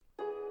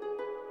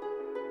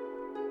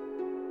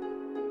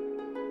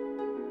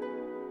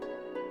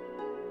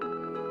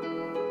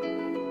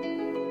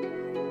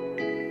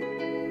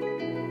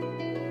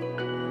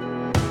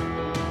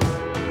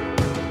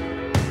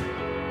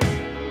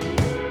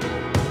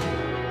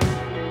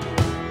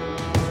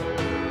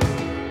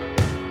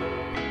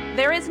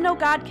There Is No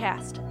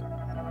Godcast,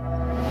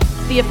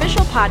 the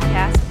official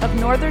podcast of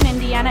Northern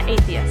Indiana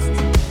Atheists.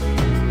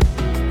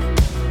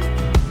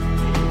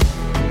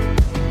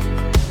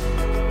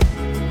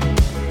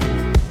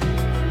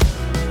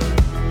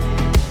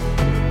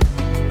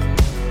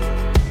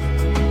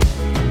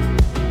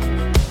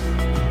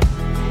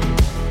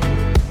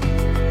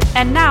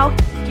 And now,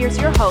 here's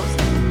your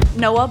host,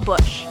 Noah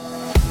Bush.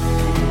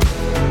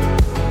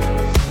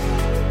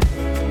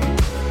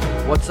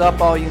 What's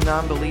up, all you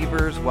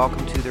non-believers?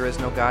 Welcome to There Is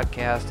No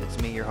Godcast. It's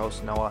me, your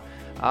host, Noah.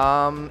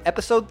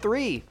 Episode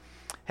 3.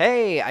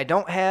 Hey, I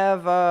don't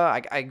have,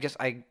 I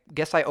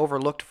guess I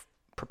overlooked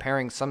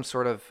preparing some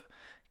sort of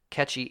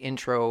catchy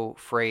intro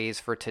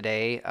phrase for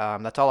today.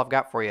 That's all I've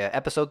got for you.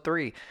 Episode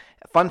 3.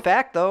 Fun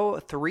fact,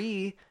 though,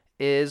 3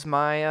 is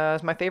my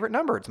favorite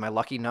number. It's my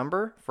lucky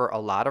number for a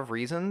lot of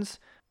reasons,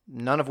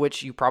 none of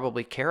which you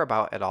probably care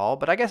about at all.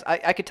 But I guess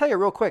I could tell you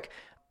real quick.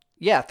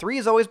 Yeah, 3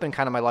 has always been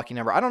kind of my lucky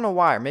number. I don't know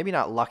why, or maybe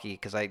not lucky,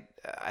 because I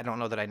don't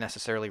know that I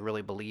necessarily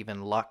really believe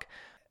in luck.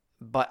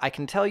 But I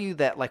can tell you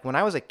that, like, when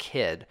I was a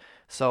kid,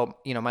 so,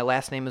 you know, my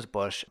last name is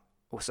Bush.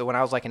 So when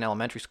I was, like, in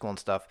elementary school and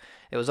stuff,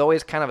 it was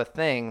always kind of a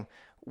thing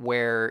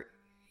where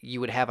you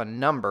would have a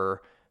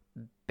number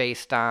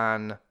based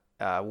on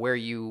where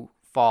you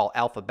fall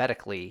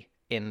alphabetically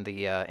in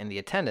the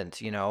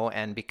attendance, you know.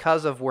 And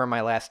because of where my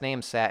last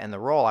name sat in the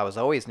roll, I was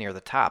always near the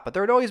top. But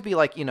there would always be,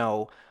 like, you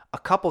know, a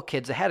couple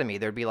kids ahead of me.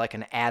 There'd be like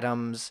an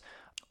Adams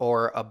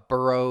or a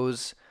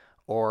Burroughs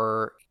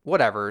or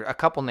whatever, a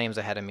couple names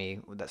ahead of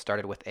me that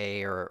started with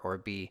A or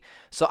B.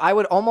 So I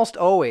would almost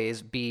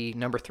always be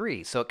number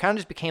 3. So it kind of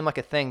just became like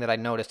a thing that I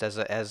noticed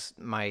as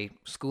my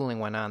schooling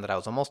went on, that I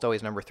was almost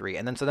always number 3.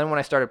 And then when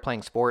I started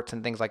playing sports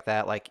and things like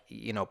that, like,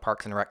 you know,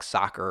 Parks and Rec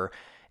soccer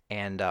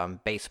and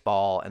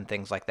baseball and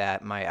things like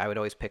that, I would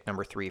always pick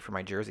number 3 for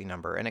my jersey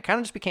number. And it kind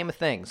of just became a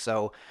thing.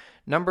 So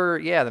the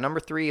number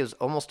 3 is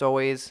almost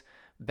always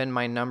been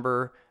my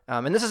number.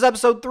 And this is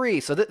episode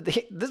 3. So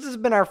this has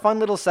been our fun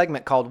little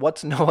segment called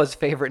What's Noah's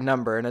Favorite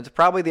Number? And it's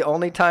probably the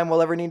only time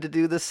we'll ever need to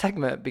do this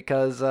segment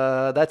because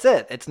that's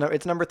it. It's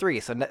number 3.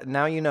 So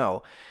now you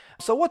know.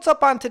 So what's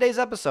up on today's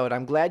episode?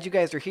 I'm glad you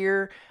guys are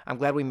here. I'm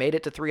glad we made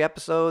it to 3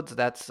 episodes.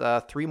 That's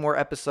 3 more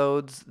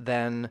episodes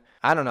than,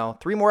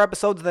 3 more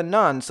episodes than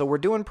none. So we're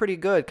doing pretty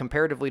good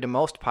comparatively to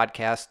most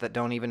podcasts that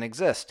don't even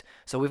exist.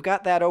 So we've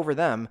got that over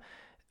them.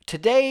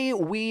 Today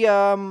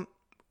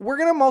we're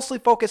going to mostly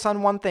focus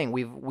on one thing.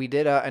 We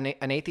did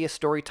an atheist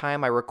story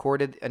time. I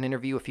recorded an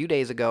interview a few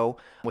days ago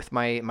with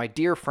my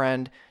dear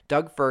friend,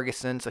 Doug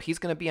Ferguson. So he's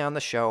going to be on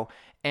the show.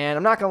 And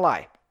I'm not going to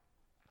lie,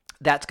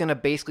 that's going to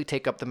basically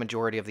take up the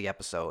majority of the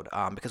episode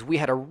because we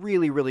had a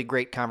really, really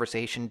great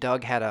conversation.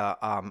 Doug had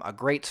a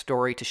great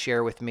story to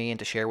share with me and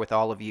to share with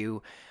all of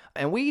you.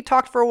 And we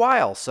talked for a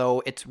while,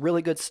 so it's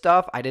really good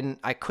stuff. I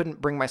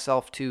couldn't bring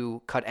myself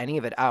to cut any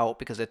of it out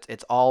because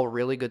it's all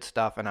really good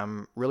stuff, and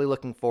I'm really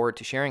looking forward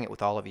to sharing it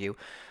with all of you.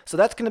 So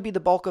that's going to be the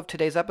bulk of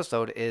today's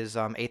episode is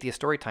Atheist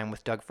Storytime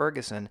with Doug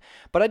Ferguson.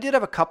 But I did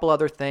have a couple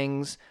other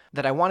things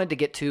that I wanted to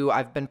get to.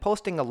 I've been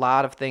posting a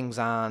lot of things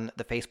on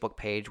the Facebook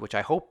page, which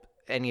I hope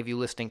any of you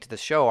listening to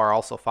this show are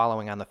also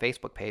following on the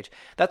Facebook page.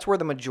 That's where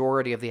the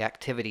majority of the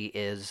activity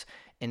is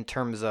in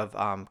terms of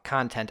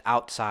content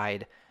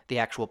outside the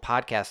actual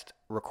podcast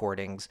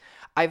recordings.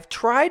 I've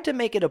tried to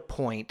make it a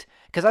point,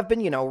 because I've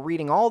been,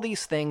 reading all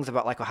these things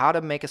about like how to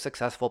make a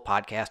successful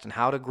podcast and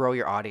how to grow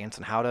your audience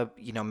and how to,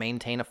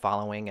 maintain a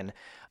following, and,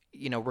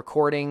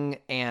 recording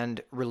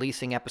and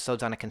releasing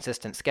episodes on a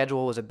consistent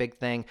schedule was a big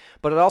thing.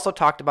 But it also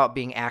talked about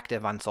being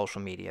active on social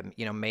media,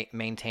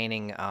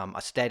 maintaining a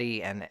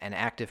steady and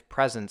active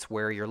presence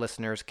where your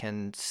listeners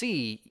can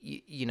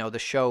see, the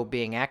show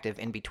being active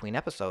in between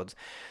episodes.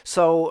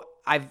 So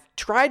I've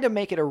tried to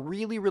make it a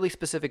really, really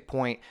specific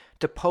point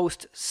to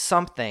post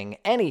something,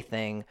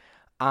 anything,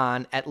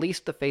 on at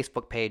least the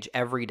Facebook page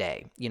every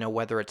day,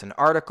 whether it's an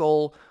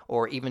article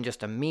or even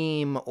just a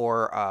meme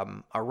or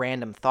a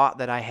random thought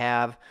that I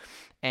have.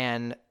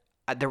 And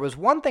there was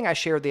one thing I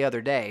shared the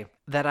other day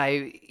that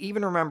I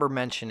even remember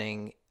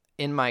mentioning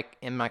in my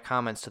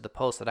comments to the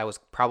post that I was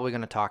probably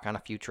going to talk on a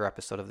future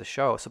episode of the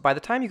show. So by the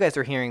time you guys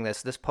are hearing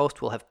this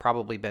post will have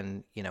probably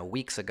been,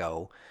 weeks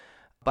ago.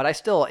 But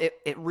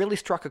it really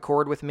struck a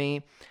chord with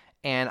me.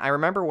 And I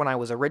remember when I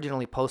was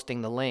originally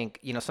posting the link,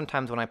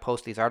 sometimes when I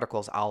post these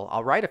articles,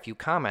 I'll write a few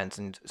comments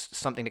and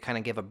something to kind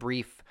of give a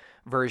brief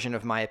version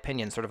of my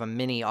opinion, sort of a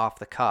mini off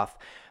the cuff.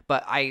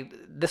 But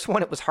this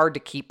one, it was hard to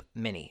keep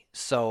mini.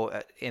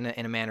 So in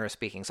a manner of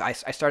speaking, so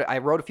I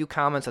wrote a few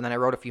comments and then I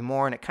wrote a few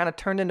more, and it kind of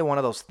turned into one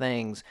of those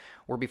things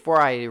where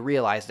before I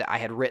realized it, I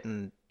had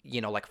written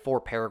like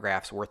 4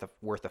 paragraphs worth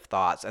of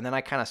thoughts. And then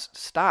I kind of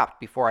stopped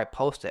before I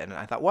posted. And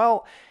I thought,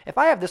 well, if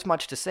I have this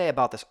much to say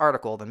about this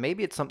article, then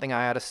maybe it's something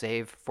I ought to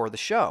save for the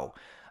show.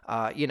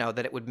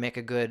 That it would make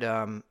a good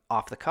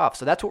off the cuff.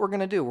 So that's what we're going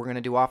to do. We're going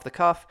to do off the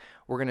cuff.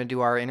 We're going to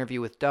do our interview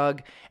with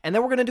Doug. And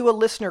then we're going to do a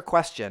listener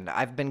question.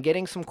 I've been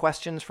getting some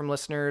questions from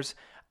listeners.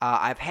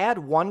 I've had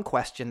one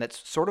question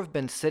that's sort of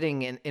been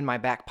sitting in my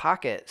back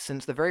pocket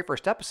since the very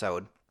first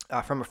episode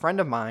from a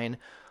friend of mine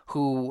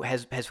who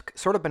has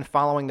sort of been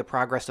following the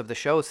progress of the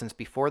show since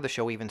before the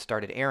show even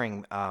started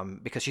airing,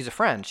 because she's a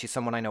friend. She's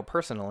someone I know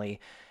personally,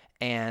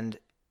 and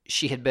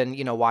she had been,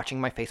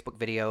 watching my Facebook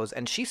videos,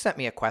 and she sent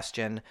me a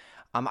question.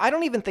 I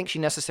don't even think she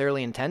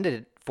necessarily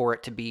intended for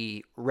it to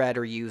be read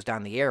or used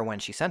on the air when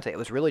she sent it. It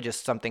was really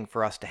just something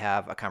for us to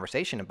have a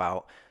conversation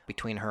about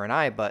between her and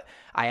I. But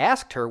I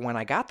asked her when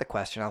I got the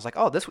question, I was like,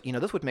 oh, this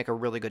would make a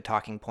really good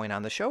talking point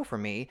on the show for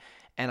me.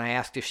 And I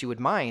asked if she would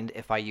mind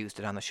if I used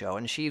it on the show.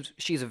 And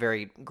she's a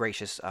very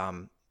gracious,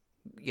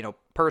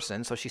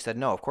 person. So she said,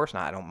 no, of course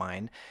not. I don't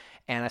mind.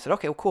 And I said,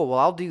 okay, well, cool. Well,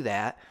 I'll do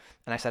that.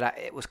 And I said,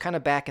 it was kind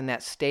of back in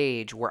that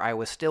stage where I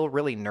was still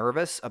really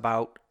nervous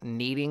about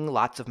needing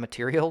lots of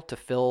material to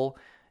fill,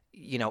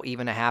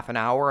 even a half an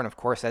hour. And of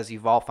course, as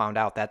you've all found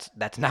out,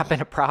 that's not been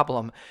a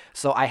problem.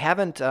 So I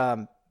haven't,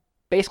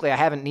 basically I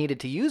haven't needed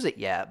to use it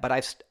yet,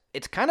 but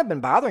it's kind of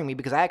been bothering me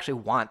because I actually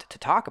want to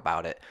talk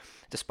about it,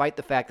 despite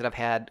the fact that I've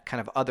had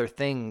kind of other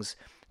things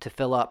to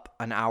fill up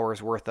an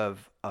hour's worth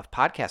of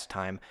podcast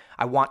time.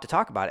 I want to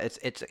talk about it.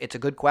 It's a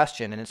good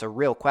question, and it's a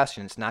real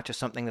question. It's not just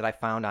something that I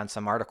found on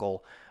some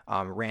article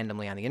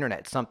randomly on the internet.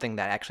 It's something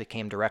that actually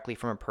came directly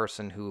from a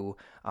person who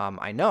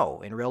I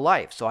know in real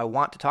life. So I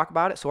want to talk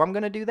about it, so I'm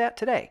going to do that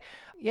today.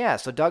 Yeah,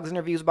 so Doug's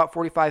interview is about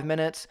 45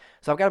 minutes.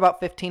 So I've got about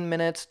 15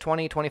 minutes,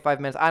 20,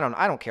 25 minutes. I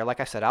don't care. Like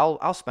I said,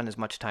 I'll spend as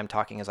much time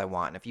talking as I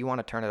want. And if you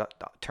want to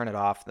turn it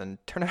off, then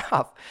turn it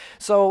off.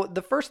 So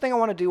the first thing I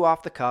want to do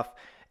off the cuff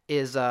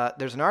is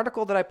there's an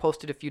article that I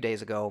posted a few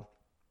days ago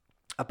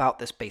about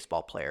this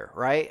baseball player,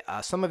 right?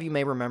 Some of you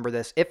may remember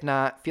this. If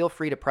not, feel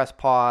free to press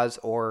pause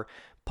or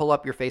pull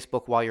up your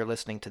Facebook while you're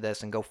listening to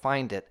this and go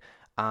find it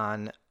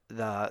on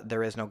the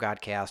There Is No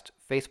Godcast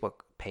Facebook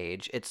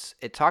page.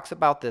 It talks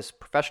about this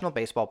professional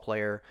baseball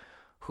player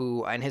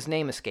who, and his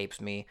name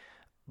escapes me,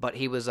 but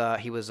he was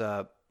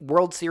a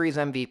World Series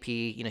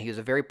MVP. He was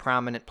a very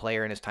prominent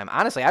player in his time.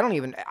 Honestly,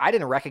 I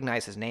didn't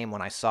recognize his name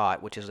when I saw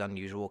it, which is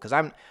unusual because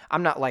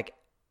I'm not like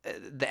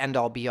the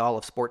end-all be-all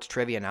of sports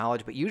trivia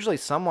knowledge, but usually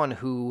someone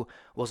who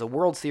was a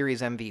World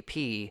Series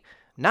MVP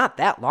not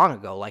that long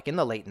ago, like in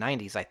the late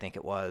 90s, I think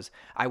it was,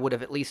 I would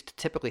have at least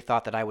typically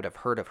thought that I would have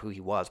heard of who he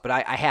was, but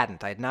I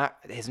hadn't.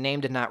 His name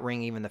did not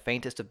ring even the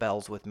faintest of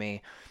bells with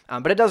me,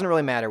 but it doesn't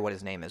really matter what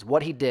his name is.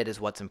 What he did is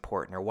what's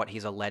important, or what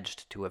he's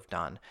alleged to have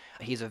done.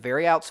 He's a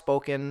very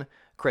outspoken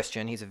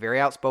Christian. He's a very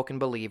outspoken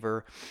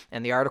believer,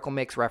 and the article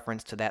makes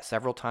reference to that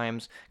several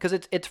times because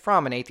it's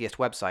from an atheist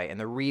website, and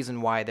the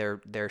reason why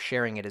they're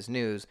sharing it as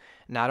news,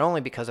 not only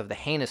because of the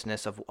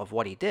heinousness of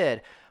what he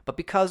did, but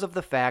because of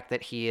the fact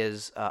that he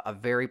is a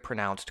very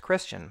pronounced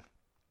Christian.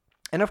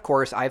 And of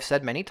course, I've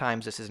said many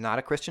times this is not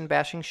a Christian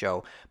bashing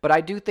show, but I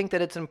do think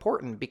that it's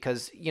important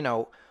because,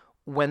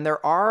 when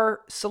there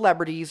are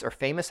celebrities or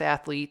famous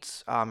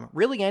athletes,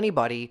 really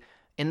anybody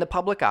in the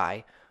public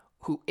eye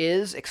who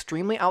is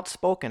extremely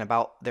outspoken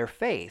about their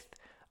faith,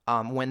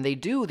 when they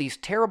do these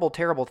terrible,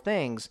 terrible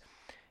things,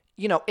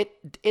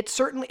 it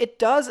certainly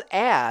does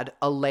add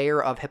a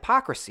layer of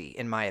hypocrisy,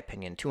 in my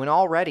opinion, to an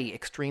already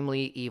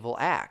extremely evil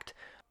act.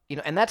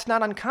 And that's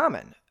not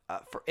uncommon,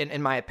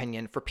 in my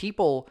opinion, for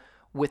people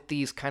with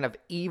these kind of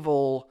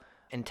evil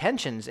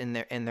intentions in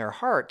their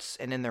hearts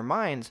and in their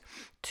minds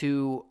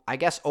to, I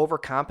guess,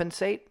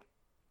 overcompensate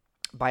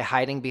by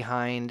hiding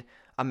behind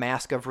a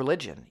mask of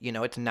religion.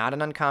 It's not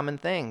an uncommon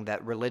thing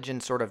that religion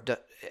sort of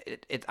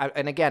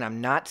and again, I'm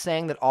not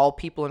saying that all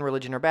people in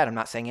religion are bad. I'm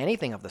not saying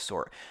anything of the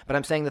sort, but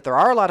I'm saying that there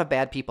are a lot of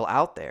bad people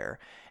out there,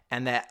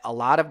 and that a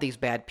lot of these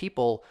bad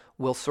people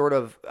will sort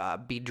of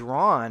be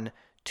drawn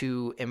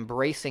to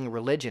embracing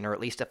religion, or at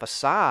least a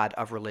facade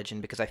of religion,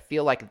 because I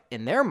feel like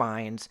in their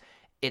minds,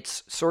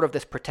 it's sort of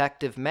this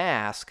protective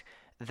mask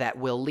that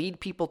will lead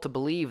people to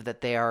believe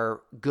that they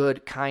are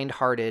good,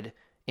 kind-hearted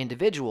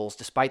individuals,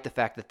 despite the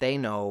fact that they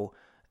know,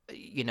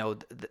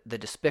 the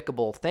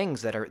despicable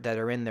things that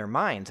are in their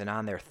minds and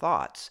on their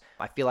thoughts.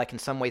 I feel like in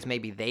some ways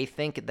maybe they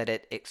think that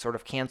it sort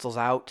of cancels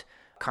out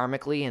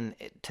karmically and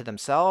to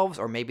themselves,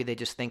 or maybe they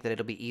just think that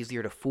it'll be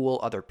easier to fool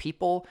other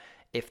people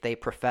if they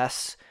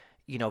profess,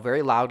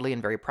 very loudly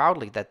and very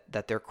proudly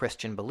that they're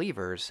Christian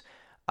believers.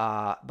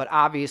 But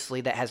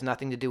obviously that has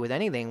nothing to do with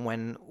anything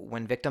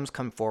when victims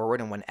come forward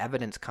and when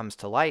evidence comes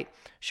to light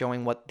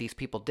showing what these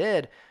people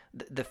did.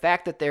 The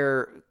fact that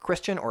they're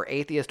Christian or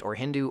atheist or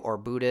Hindu or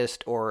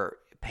Buddhist or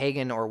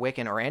pagan or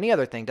Wiccan or any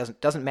other thing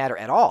doesn't matter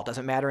at all,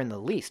 doesn't matter in the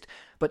least.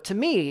 But to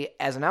me,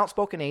 as an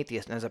outspoken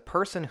atheist and as a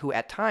person who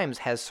at times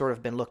has sort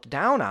of been looked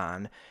down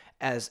on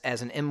as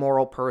an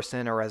immoral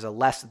person or as a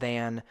less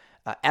than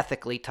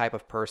ethically type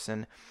of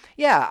person,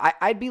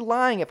 I'd be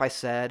lying if I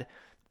said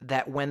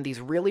that when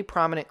these really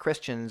prominent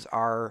Christians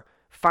are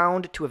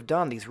found to have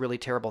done these really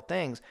terrible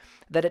things,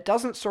 that it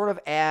doesn't sort of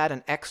add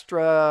an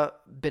extra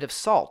bit of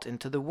salt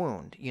into the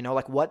wound.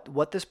 Like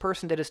what this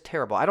person did is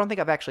terrible. I don't think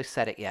I've actually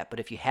said it yet, but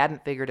if you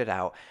hadn't figured it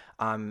out,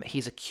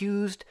 he's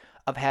accused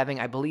of having,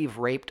 I believe,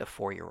 raped a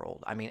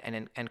 4-year-old. I mean,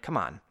 and come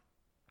on,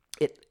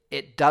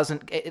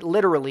 it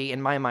literally,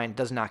 in my mind,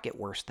 does not get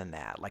worse than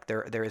that. Like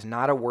there is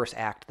not a worse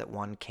act that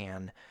one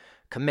can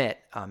commit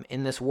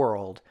in this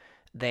world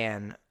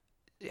than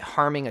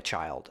harming a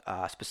child,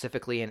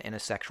 specifically in a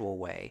sexual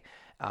way.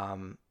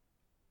 And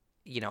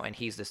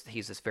he's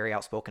this very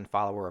outspoken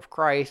follower of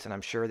Christ, and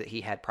I'm sure that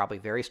he had probably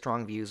very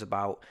strong views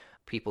about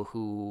people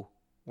who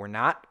were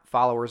not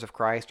followers of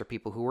Christ or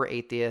people who were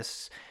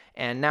atheists.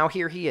 And now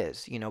here he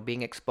is,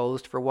 being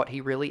exposed for what he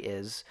really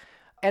is.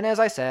 And as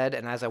I said,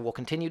 and as I will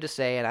continue to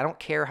say, and I don't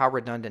care how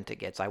redundant it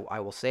gets, I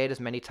will say it as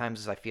many times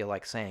as I feel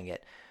like saying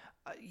it.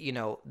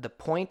 The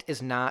point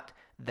is not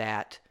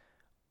that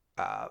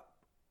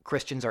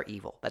Christians are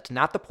evil. That's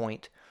not the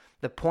point.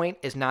 The point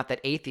is not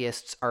that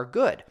atheists are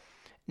good.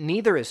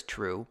 Neither is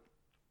true.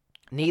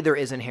 Neither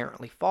is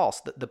inherently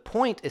false. The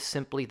point is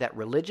simply that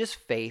religious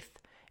faith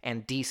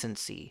and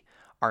decency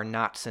are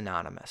not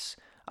synonymous,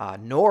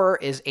 nor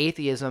is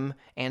atheism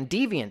and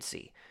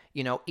deviancy.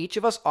 Each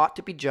of us ought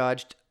to be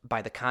judged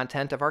by the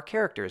content of our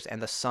characters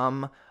and the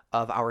sum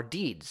of our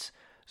deeds.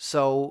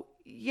 So,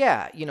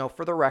 yeah,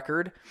 for the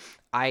record,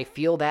 I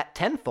feel that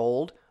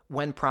tenfold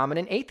when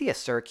prominent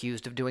atheists are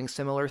accused of doing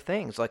similar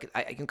things.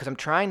 Because I'm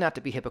trying not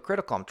to be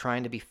hypocritical. I'm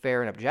trying to be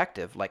fair and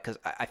objective. Because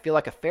I feel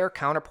like a fair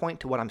counterpoint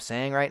to what I'm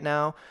saying right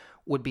now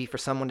would be for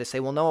someone to say,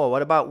 well, Noah,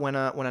 what about when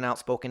an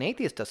outspoken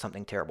atheist does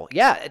something terrible?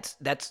 Yeah, it's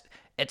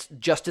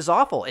just as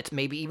awful. It's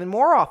maybe even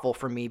more awful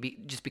for me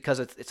just because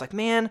it's like,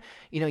 man,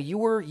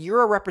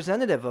 you're a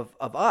representative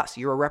of us.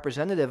 You're a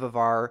representative of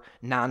our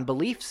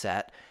non-belief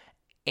set.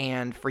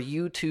 And for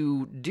you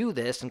to do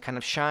this and kind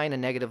of shine a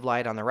negative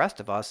light on the rest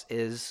of us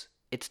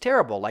it's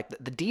terrible. Like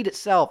the deed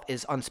itself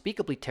is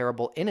unspeakably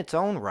terrible in its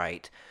own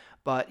right.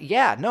 But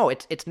yeah, no,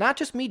 it's not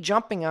just me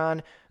jumping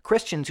on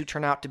Christians who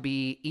turn out to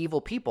be evil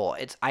people.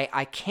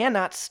 I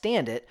cannot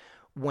stand it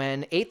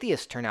when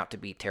atheists turn out to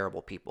be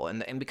terrible people.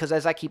 And because,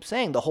 as I keep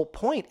saying, the whole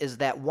point is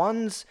that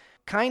one's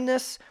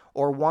kindness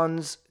or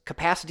one's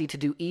capacity to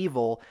do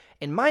evil,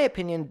 in my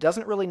opinion,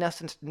 doesn't really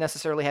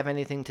necessarily have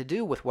anything to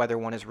do with whether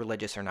one is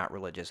religious or not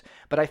religious.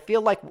 But I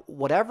feel like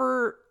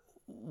whatever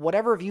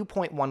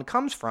viewpoint one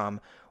comes from,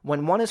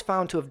 when one is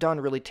found to have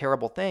done really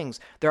terrible things,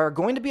 there are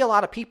going to be a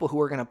lot of people who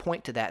are going to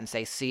point to that and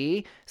say,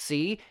 see,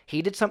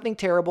 he did something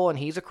terrible and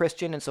he's a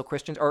Christian, and so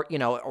Christians, or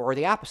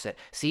the opposite.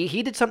 See,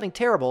 he did something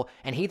terrible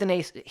and he's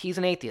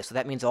an atheist, so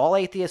that means all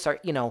atheists are,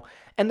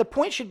 and the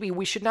point should be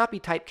we should not be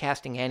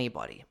typecasting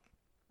anybody.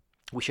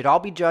 We should all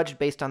be judged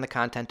based on the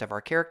content of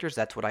our characters.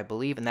 That's what I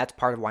believe, and that's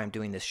part of why I'm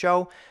doing this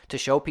show, to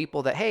show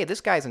people that, hey,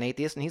 this guy's an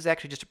atheist and he's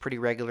actually just a pretty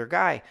regular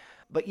guy.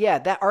 But yeah,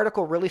 that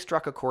article really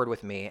struck a chord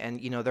with me.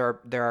 And, there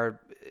are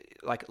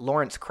like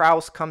Lawrence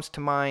Krauss comes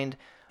to mind.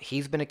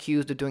 He's been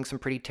accused of doing some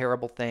pretty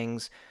terrible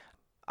things.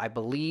 I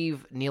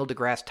believe Neil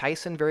deGrasse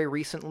Tyson very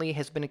recently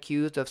has been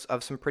accused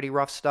of some pretty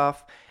rough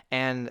stuff.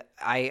 And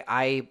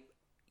I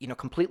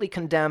completely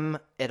condemn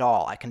it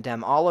all. I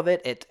condemn all of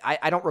it.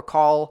 I don't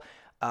recall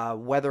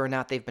whether or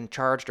not they've been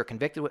charged or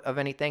convicted of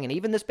anything. And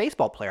even this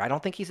baseball player, I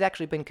don't think he's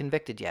actually been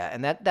convicted yet.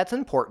 And that's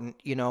important.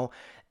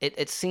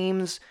 It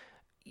seems,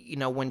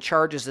 when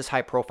charges this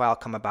high profile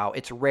come about,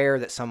 it's rare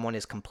that someone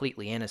is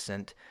completely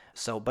innocent.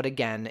 But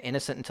again,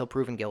 innocent until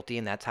proven guilty,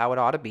 and that's how it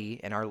ought to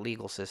be in our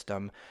legal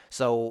system.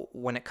 So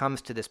when it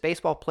comes to this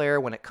baseball player,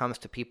 when it comes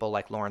to people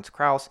like Lawrence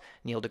Krauss,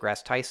 Neil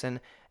deGrasse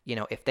Tyson,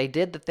 if they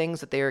did the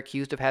things that they are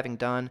accused of having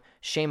done,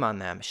 shame on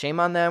them. Shame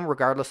on them,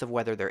 regardless of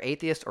whether they're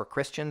atheists or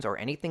Christians or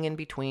anything in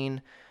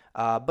between.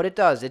 But it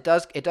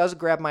does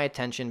grab my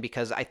attention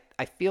because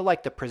I feel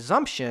like the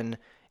presumption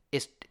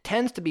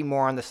tends to be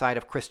more on the side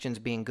of Christians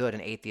being good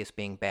and atheists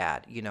being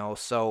bad,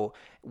 so,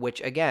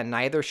 which again,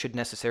 neither should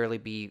necessarily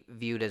be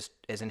viewed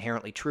as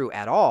inherently true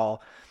at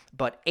all.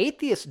 But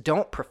atheists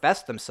don't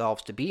profess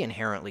themselves to be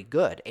inherently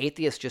good.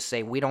 Atheists just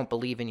say, we don't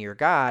believe in your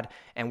God,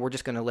 and we're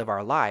just going to live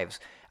our lives.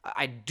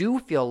 I do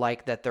feel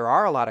like that there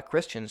are a lot of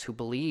Christians who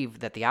believe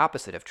that the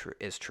opposite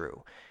is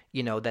true.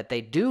 That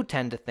they do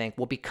tend to think,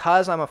 well,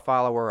 because I'm a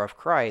follower of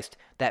Christ,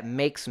 that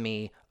makes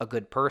me a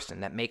good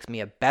person. That makes me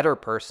a better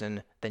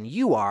person than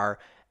you are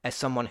as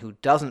someone who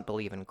doesn't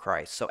believe in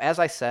Christ. So as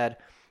I said,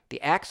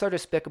 the acts are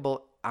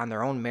despicable on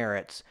their own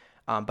merits.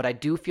 But I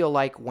do feel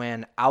like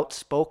when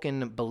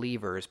outspoken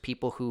believers,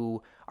 people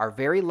who are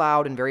very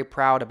loud and very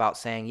proud about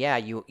saying, yeah,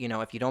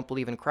 if you don't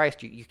believe in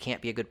Christ, you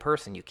can't be a good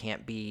person. You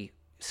can't be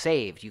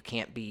saved. You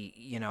can't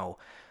be,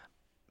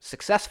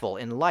 successful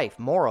in life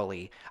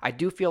morally. I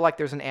do feel like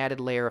there's an added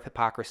layer of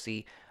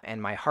hypocrisy,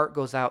 and my heart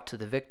goes out to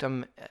the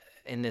victim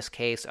in this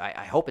case.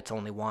 I hope it's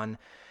only one.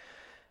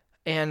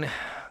 And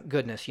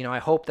goodness, I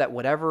hope that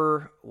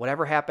whatever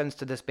happens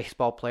to this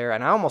baseball player,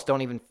 and I almost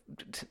don't even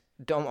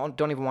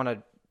want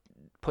to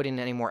put in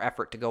any more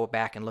effort to go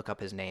back and look up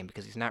his name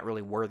because he's not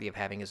really worthy of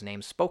having his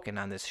name spoken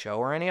on this show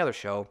or any other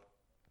show.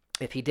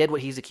 If he did what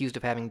he's accused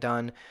of having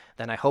done,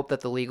 then I hope that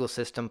the legal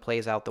system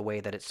plays out the way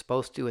that it's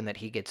supposed to and that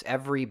he gets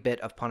every bit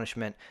of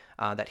punishment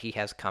that he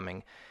has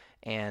coming.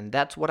 And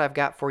that's what I've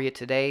got for you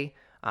today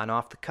on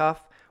Off the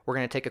Cuff. We're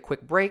going to take a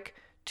quick break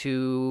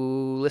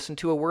to listen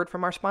to a word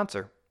from our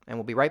sponsor. And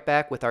we'll be right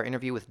back with our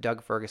interview with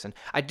Doug Ferguson.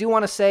 I do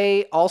want to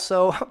say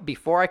also,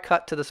 before I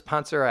cut to the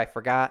sponsor, I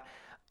forgot,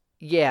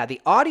 Yeah, the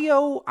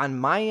audio on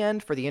my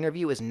end for the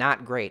interview is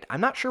not great.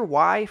 I'm not sure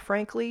why,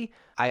 frankly.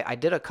 I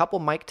did a couple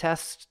mic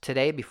tests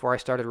today before I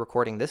started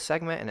recording this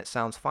segment, and it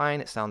sounds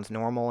fine. It sounds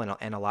normal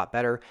and a lot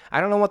better.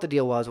 I don't know what the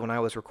deal was when I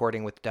was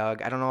recording with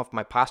Doug. I don't know if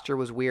my posture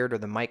was weird or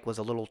the mic was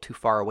a little too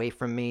far away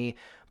from me,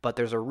 but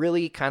there's a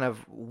really kind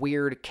of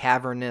weird,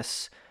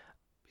 cavernous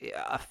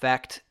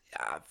effect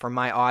from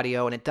my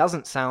audio, and it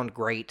doesn't sound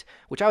great,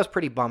 which I was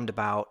pretty bummed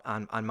about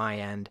on my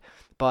end.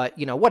 But,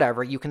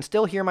 whatever. You can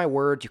still hear my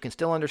words. You can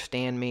still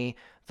understand me.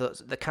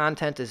 The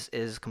content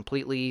is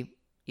completely,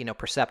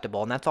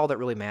 perceptible, and that's all that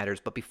really matters.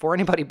 But before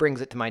anybody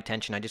brings it to my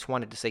attention, I just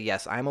wanted to say,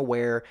 yes, I'm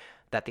aware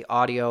that the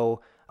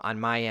audio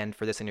on my end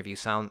for this interview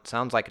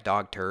sounds like a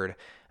dog turd,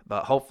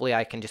 but hopefully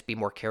I can just be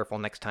more careful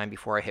next time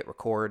before I hit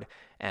record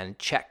and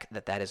check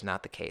that is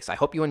not the case. I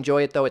hope you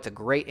enjoy it, though. It's a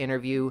great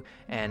interview,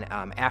 and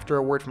after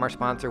a word from our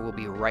sponsor, we'll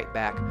be right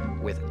back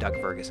with Doug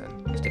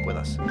Ferguson. Stick with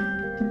us.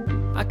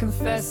 I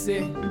confess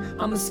it,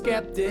 I'm a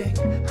skeptic.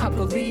 I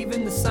believe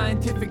in the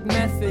scientific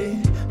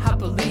method. I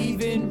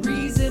believe in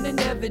reason and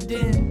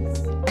evidence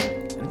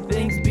and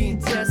things being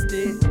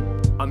tested.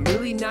 I'm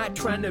really not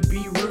trying to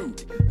be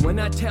rude when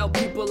I tell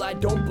people I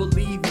don't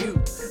believe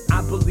you.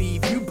 I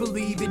believe you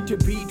believe it to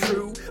be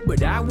true,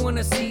 but I want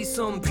to see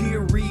some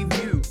peer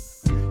review.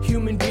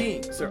 Human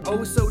beings are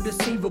oh so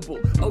deceivable,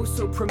 oh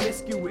so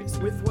promiscuous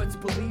with what's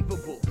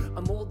believable.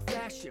 I'm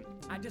old-fashioned,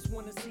 I just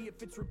want to see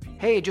if it's repeatable.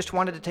 Hey, just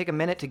wanted to take a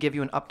minute to give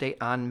you an update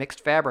on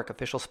Mixed Fabric,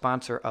 official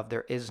sponsor of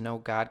There Is No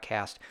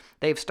Godcast.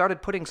 They've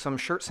started putting some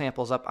shirt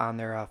samples up on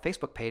their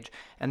Facebook page,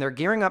 and they're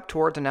gearing up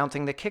towards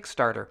announcing the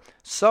Kickstarter.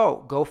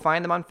 So go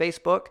find them on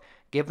Facebook.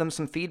 Give them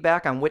some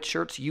feedback on which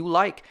shirts you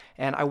like.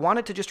 And I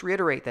wanted to just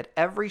reiterate that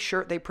every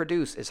shirt they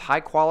produce is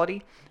high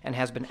quality and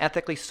has been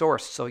ethically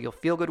sourced, so you'll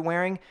feel good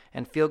wearing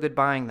and feel good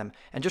buying them.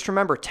 And just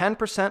remember,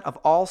 10% of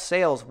all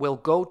sales will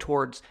go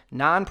towards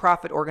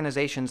nonprofit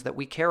organizations that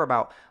we care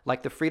about,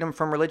 like the Freedom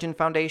from Religion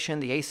Foundation,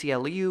 the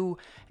ACLU,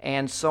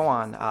 and so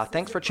on.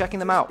 Thanks for checking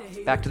them out.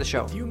 Back to the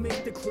show. You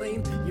make the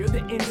claim, you're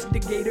the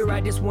instigator. I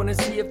just want to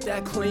see if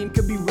that claim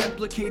could be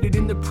replicated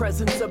in the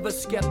presence of a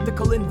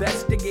skeptical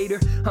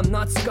investigator. I'm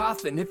not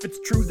scoffing. If it's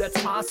true,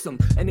 that's awesome.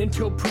 And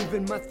until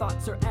proven, my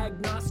thoughts are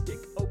agnostic,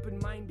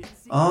 open-minded.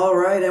 All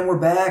right, and we're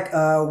back.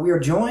 We are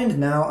joined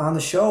now on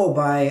the show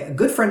by a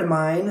good friend of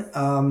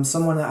mine,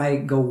 someone that I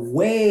go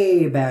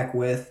way back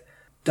with,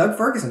 Doug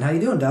Ferguson. How you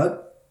doing, Doug?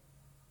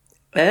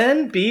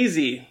 And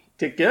Beezy.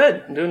 Did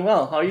good. I'm doing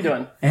well. How are you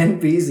doing? And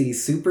Beezy.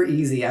 Super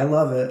easy. I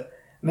love it.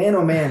 Man,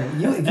 oh man.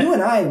 You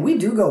and I, we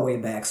do go way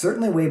back.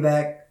 Certainly way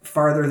back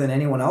farther than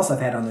anyone else I've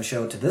had on the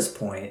show to this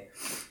point.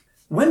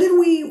 When did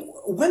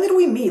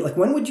we meet? Like,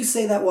 when would you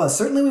say that was?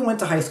 Certainly we went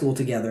to high school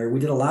together. We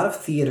did a lot of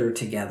theater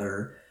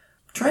together.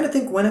 I'm trying to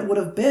think when it would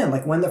have been.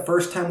 Like, when the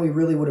first time we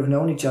really would have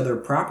known each other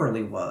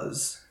properly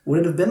was.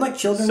 Would it have been like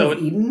Children of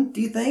Eden, do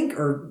you think?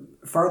 Or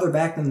farther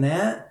back than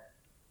that?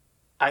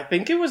 I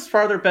think it was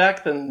farther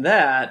back than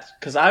that,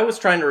 because I was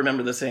trying to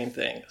remember the same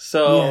thing.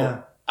 So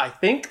yeah. I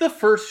think the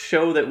first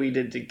show that we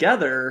did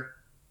together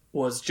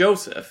was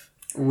Joseph.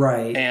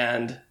 Right.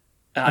 And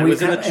I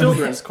was in the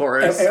children's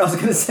chorus. I was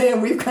going to say,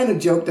 and we've kind of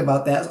joked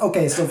about that.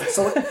 Okay, so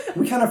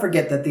we kind of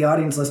forget that the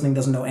audience listening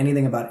doesn't know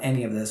anything about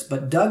any of this.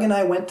 But Doug and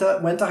I went to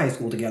high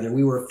school together.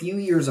 We were a few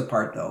years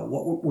apart, though.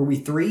 What were we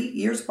 3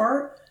 years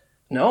apart?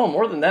 No,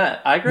 more than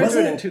that. I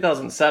graduated in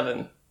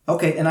 2007.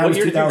 Okay, and I was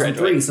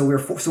 2003, so we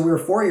were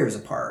 4 years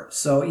apart.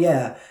 So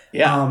yeah.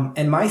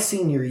 And my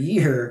senior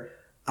year,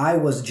 I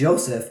was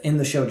Joseph in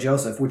the show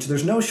Joseph, which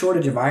there's no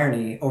shortage of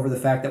irony over the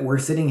fact that we're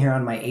sitting here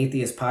on my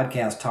atheist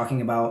podcast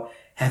talking about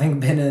having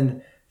been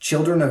in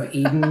Children of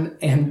Eden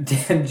and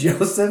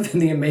Joseph in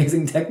the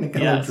Amazing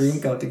Technicolor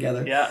Dreamcoat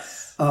together.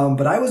 Yes.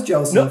 But I was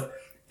Joseph,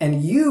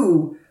 and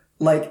you.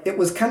 Like, it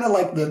was kind of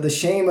like the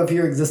shame of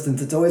your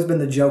existence. It's always been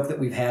the joke that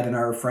we've had in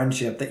our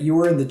friendship that you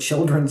were in the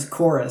children's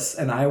chorus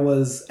and I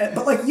was,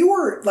 but you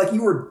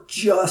were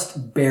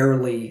just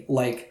barely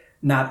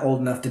not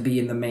old enough to be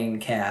in the main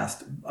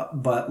cast.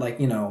 But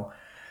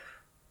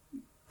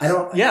I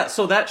don't. Yeah.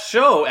 So that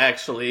show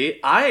actually,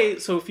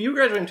 so if you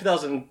graduated in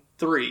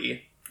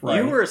 2003, right.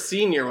 You were a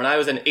senior when I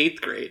was in 8th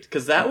grade,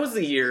 because that was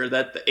the year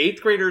that the 8th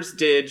graders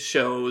did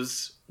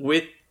shows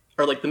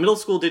the middle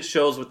school did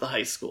shows with the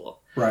high school.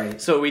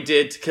 Right. So we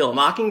did To Kill a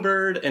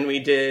Mockingbird, and we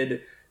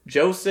did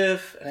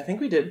Joseph, and I think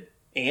we did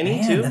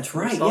Annie too. That's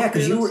right. Yeah,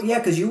 because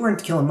you were in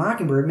To Kill a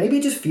Mockingbird. Maybe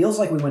it just feels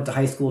like we went to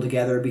high school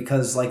together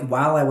because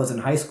while I was in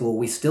high school,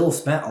 we still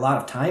spent a lot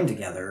of time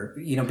together.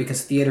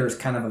 Because theater is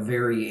kind of a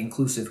very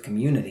inclusive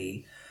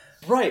community.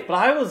 Right, but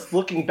I was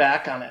looking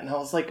back on it, and I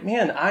was like,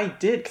 man, I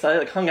did, because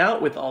I hung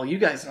out with all you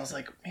guys, and I was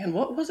like, man,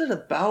 what was it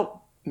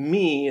about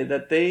me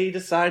that they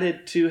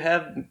decided to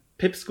have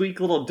Pipsqueak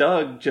little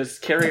Doug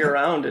just carry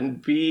around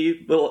and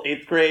be little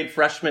 8th grade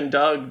freshman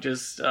Doug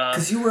just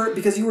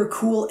because you were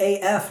cool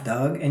AF,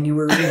 Doug, and you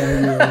were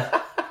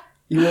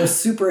you were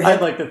super hip.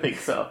 I'd like to think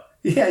so.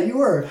 Yeah, you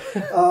were.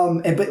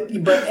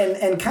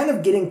 And kind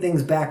of getting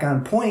things back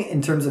on point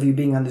in terms of you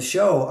being on the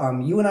show.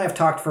 You and I have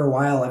talked for a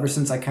while, ever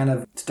since I kind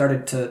of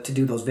started to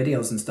do those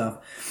videos and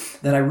stuff,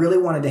 that I really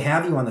wanted to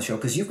have you on the show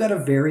because you've got a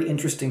very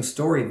interesting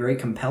story, a very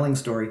compelling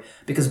story.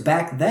 Because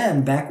back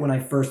when I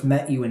first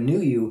met you and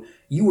knew you,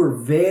 you were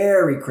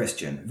very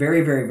Christian,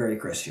 very, very, very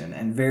Christian,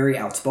 and very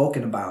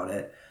outspoken about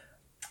it.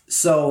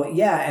 So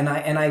yeah,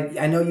 and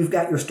I know you've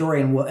got your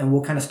story, and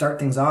we'll kind of start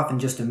things off in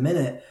just a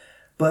minute.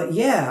 But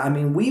yeah, I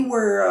mean, we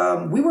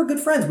were good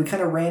friends. We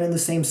kind of ran in the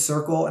same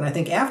circle, and I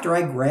think after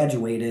I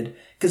graduated,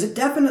 because it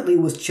definitely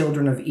was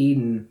Children of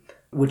Eden,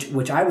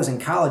 which I was in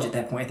college at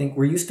that point. I think,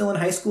 were you still in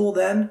high school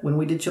then when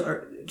we did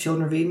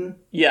Children of Eden?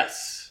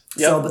 Yes.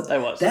 Yep, so, but I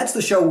was. That's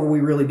the show where we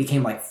really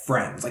became like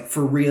friends, like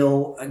for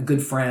real,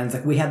 good friends.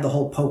 Like we had the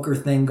whole poker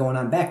thing going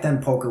on back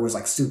then. Poker was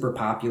like super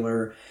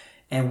popular,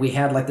 and we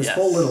had like this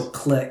whole little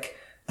clique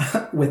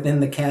within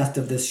the cast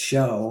of this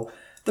show.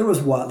 There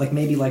was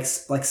maybe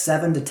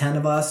 7 to 10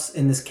 of us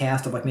in this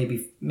cast of like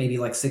maybe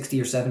like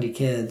 60 or 70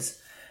 kids.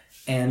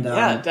 And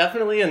yeah,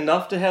 definitely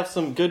enough to have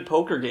some good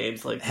poker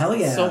games. Like, hell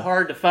yeah. It's so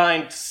hard to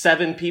find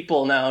 7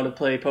 people now to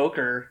play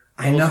poker.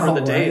 I know, for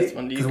the right? days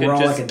when you could like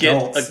just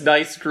adults. Get a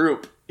nice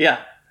group. Yeah.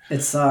 It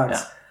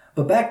sucks. Yeah.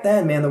 But back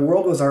then, man, the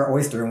world was our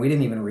oyster, and we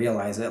didn't even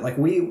realize it. Like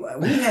we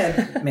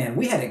had, man,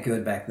 we had it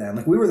good back then.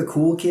 Like we were the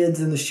cool kids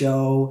in the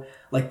show.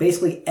 Like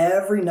basically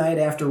every night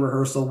after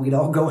rehearsal, we'd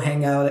all go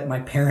hang out at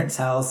my parents'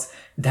 house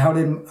down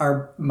in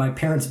my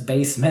parents'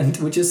 basement,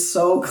 which is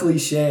so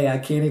cliche. I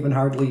can't even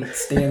hardly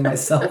stand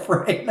myself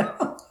right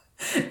now.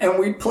 And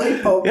we'd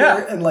play poker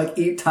and like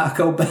eat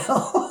Taco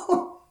Bell.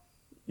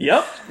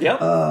 Yep.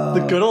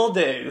 The good old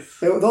days.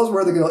 Those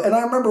were the good. And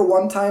I remember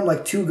one time,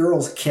 like 2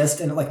 girls kissed,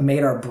 and it like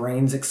made our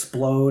brains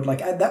explode.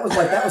 That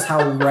was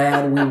how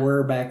rad we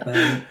were back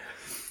then.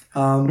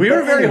 We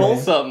were very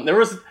wholesome. There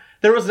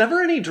was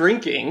never any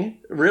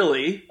drinking,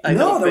 really. There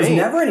was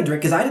never any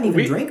drink because I didn't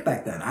even drink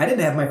back then. I didn't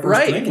have my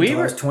first drink until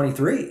I was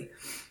 23.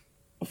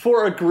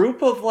 For a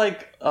group of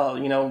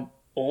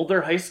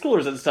older high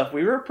schoolers and stuff,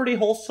 we were a pretty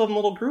wholesome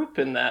little group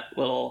in that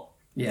little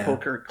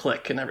poker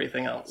clique and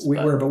everything else. We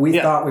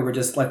thought we were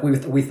just like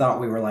we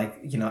thought we were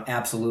like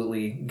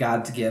absolutely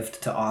God's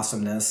gift to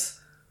awesomeness.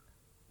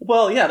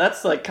 Well, yeah,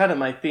 that's like kind of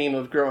my theme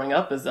of growing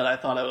up is that I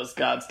thought I was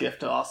God's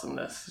gift to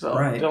awesomeness. So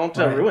don't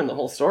ruin the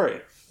whole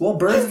story. Well,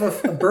 birds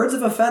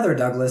of a feather,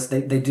 Douglas.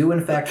 They do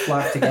in fact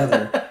flock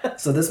together.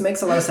 So this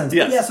makes a lot of sense.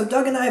 Yes. But yeah, so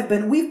Doug and I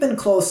we've been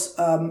close,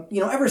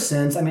 ever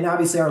since. I mean,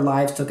 obviously our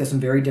lives took us in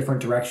very different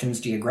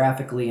directions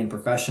geographically and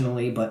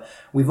professionally, but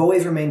we've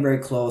always remained very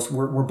close.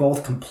 We're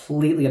both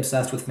completely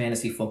obsessed with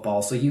fantasy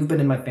football. So you've been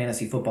in my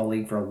fantasy football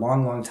league for a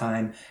long, long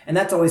time, and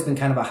that's always been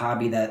kind of a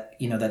hobby that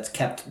that's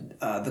kept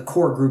the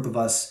core group of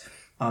us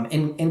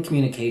in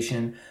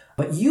communication.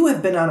 But you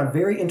have been on a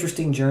very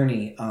interesting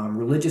journey,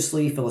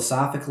 religiously,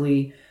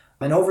 philosophically,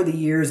 and over the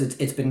years,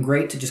 it's been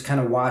great to just kind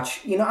of watch.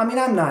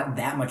 I'm not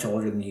that much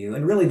older than you,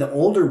 and really, the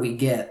older we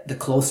get, the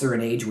closer in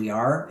age we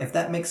are, if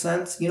that makes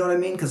sense. You know what I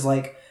mean? Because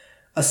like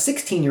a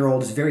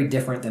 16-year-old is very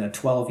different than a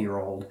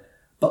 12-year-old,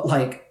 but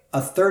like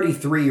a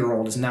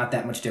 33-year-old is not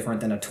that much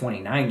different than a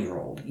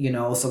 29-year-old.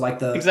 So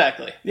like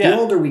exactly, the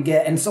older we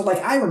get, and so like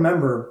I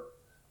remember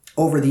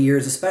over the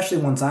years, especially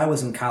once I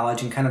was in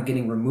college and kind of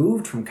getting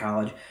removed from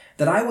college,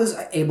 that I was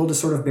able to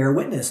sort of bear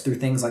witness through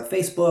things like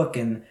Facebook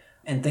and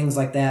things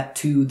like that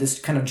to this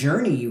kind of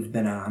journey you've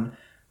been on.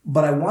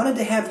 But I wanted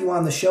to have you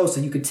on the show so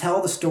you could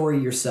tell the story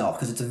yourself,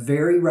 because it's a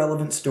very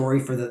relevant story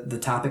for the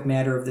topic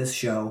matter of this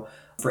show,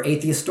 for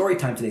Atheist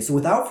Storytime today. So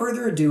without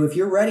further ado, if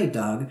you're ready,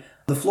 Doug,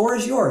 the floor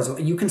is yours.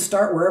 You can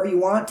start wherever you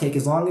want, take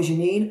as long as you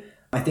need.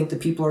 I think the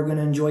people are going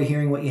to enjoy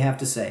hearing what you have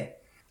to say.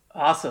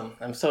 Awesome.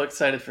 I'm so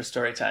excited for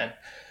story time.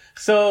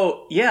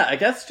 So, yeah, I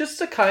guess just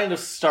to kind of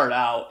start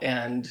out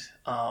and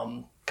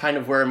kind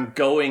of where I'm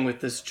going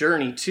with this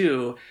journey,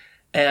 too.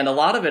 And a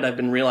lot of it I've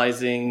been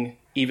realizing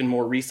even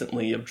more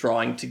recently of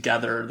drawing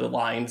together the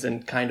lines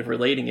and kind of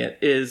relating it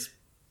is,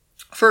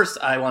 first,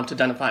 I want to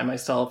identify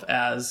myself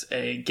as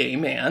a gay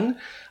man.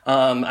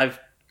 I've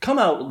come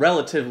out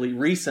relatively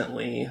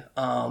recently,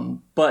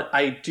 but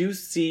I do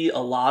see a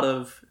lot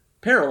of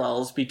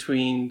parallels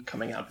between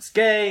coming out as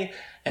gay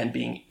and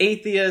being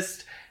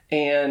atheist,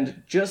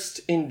 and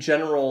just in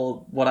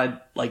general, what I'd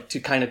like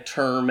to kind of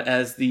term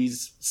as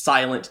these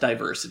silent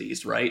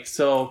diversities, right?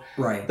 So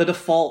the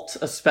default,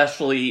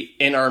 especially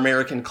in our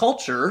American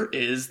culture,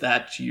 is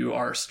that you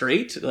are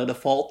straight. The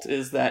default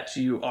is that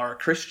you are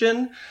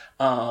Christian,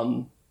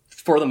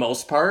 for the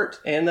most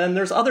part. And then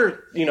there's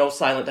other,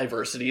 silent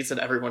diversities that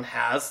everyone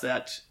has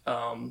that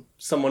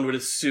someone would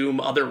assume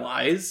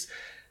otherwise,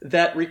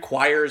 that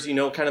requires,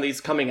 kind of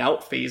these coming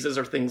out phases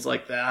or things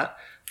like that.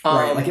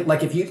 Right,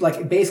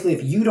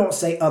 if you don't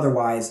say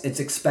otherwise, it's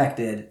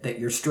expected that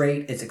you're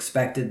straight, it's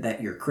expected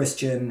that you're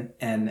Christian,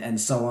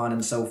 and so on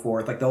and so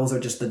forth. Like, those are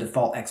just the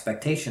default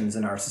expectations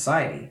in our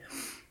society.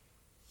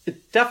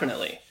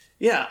 Definitely.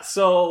 Yeah,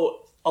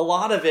 so a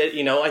lot of it,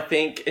 I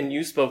think, and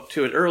you spoke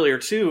to it earlier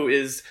too,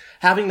 is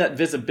having that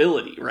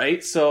visibility,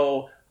 right?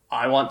 So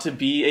I want to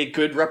be a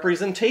good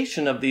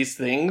representation of these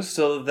things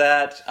so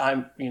that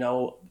I'm,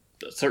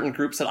 certain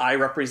groups that I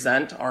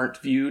represent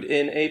aren't viewed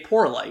in a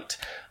poor light.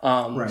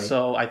 Right.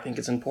 So I think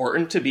it's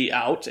important to be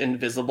out and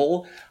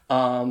visible,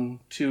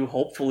 to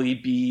hopefully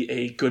be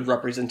a good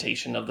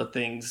representation of the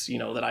things,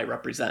 that I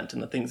represent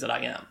and the things that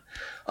I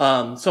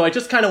am. So I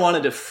just kind of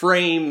wanted to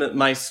frame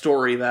my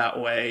story that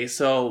way.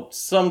 So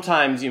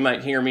sometimes you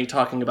might hear me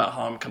talking about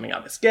how I'm coming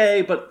out as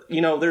gay, but,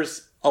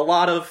 there's a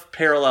lot of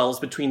parallels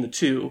between the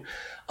two.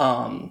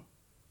 And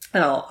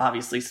I'll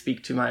obviously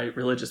speak to my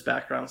religious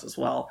backgrounds as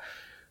well.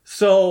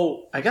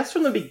 So I guess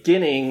from the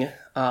beginning,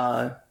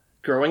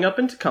 growing up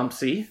in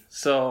Tecumseh,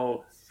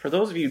 so for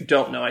those of you who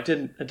don't know, I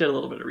did a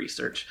little bit of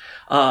research.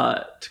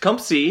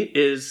 Tecumseh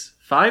is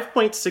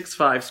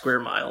 5.65 square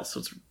miles, so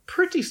it's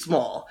pretty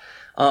small.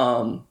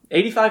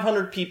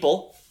 8,500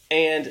 people,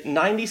 and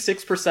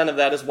 96% of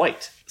that is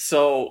white.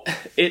 So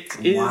it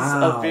is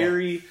a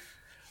very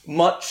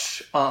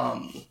much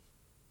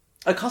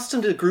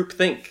accustomed to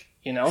groupthink,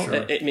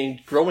 Sure. I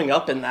mean, growing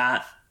up in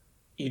that,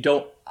 you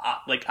don't,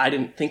 I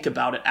didn't think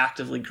about it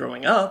actively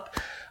growing up,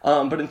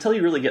 but until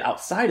you really get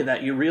outside of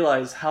that, you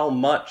realize how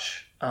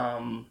much,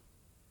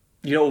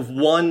 of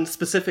one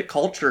specific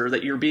culture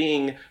that you're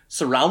being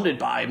surrounded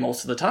by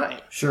most of the time.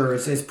 Sure,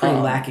 it's pretty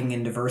lacking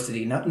in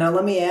diversity. Now,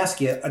 let me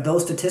ask you, are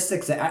those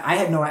statistics that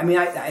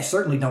I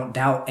certainly don't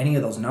doubt any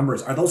of those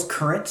numbers. Are those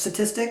current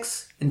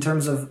statistics in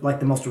terms of like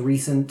the most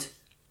recent?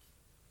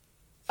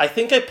 I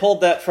think I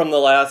pulled that from the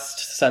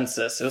last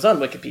census. It was on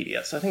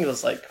Wikipedia, so I think it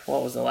was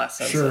what was the last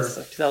census?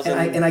 Sure. Like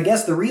 2000. And I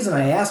guess the reason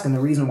I ask and the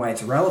reason why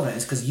it's relevant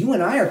is because you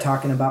and I are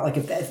talking about,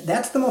 if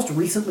that's the most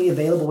recently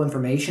available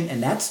information,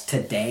 and that's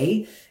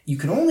today, you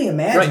can only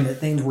imagine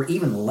that things were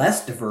even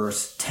less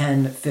diverse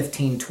 10,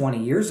 15,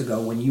 20 years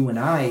ago when you and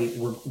I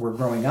were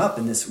growing up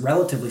in this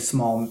relatively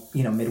small,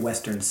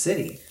 Midwestern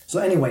city. So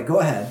anyway, go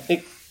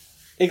ahead.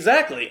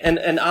 Exactly.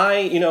 And I,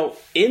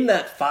 in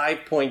that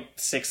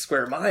 5.6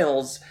 square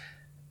miles,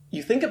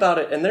 you think about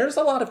it, and there's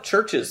a lot of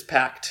churches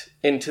packed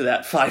into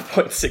that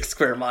 5.6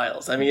 square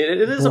miles. I mean,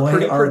 it is a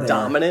pretty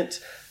predominant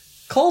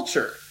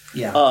culture.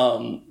 Yeah.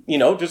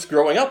 Just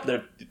growing up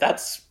there,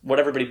 that's what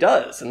everybody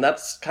does. And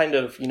that's kind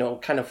of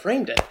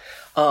framed it.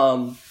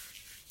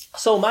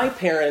 So my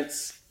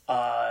parents,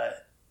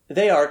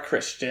 they are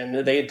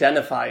Christian. They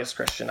identify as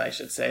Christian, I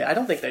should say. I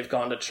don't think they've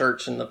gone to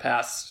church in the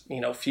past,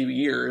 few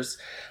years.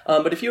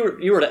 But if you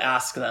were to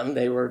ask them,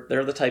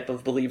 they're the type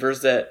of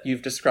believers that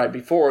you've described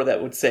before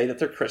that would say that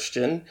they're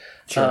Christian.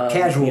 Sure,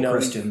 casual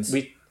Christians.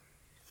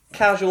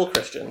 Casual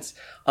Christians.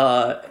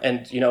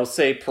 And,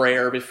 say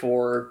prayer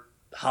before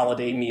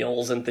holiday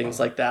meals and things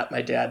like that.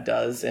 My dad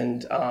does.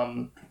 And,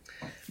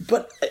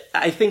 but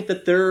I think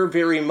that they're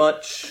very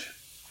much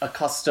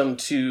accustomed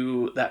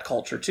to that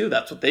culture too.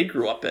 That's what they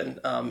grew up in.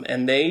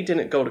 And they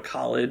didn't go to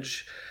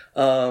college.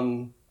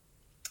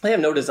 They have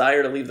no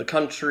desire to leave the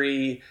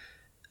country.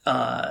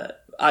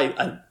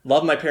 I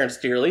love my parents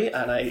dearly,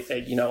 and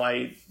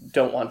I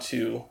don't want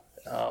to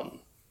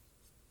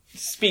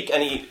speak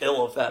any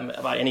ill of them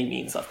by any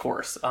means, of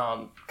course,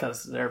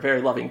 because they're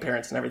very loving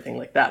parents and everything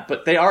like that.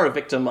 But they are a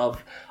victim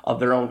of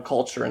their own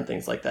culture and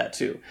things like that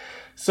too.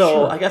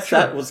 So I guess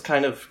that was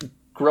kind of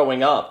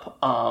growing up.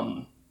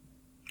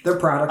 They're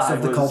products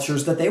of the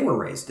cultures that they were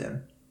raised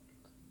in.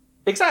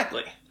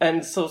 Exactly.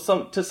 And so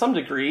to some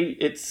degree,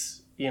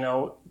 it's,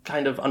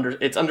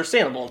 it's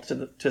understandable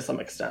to some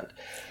extent.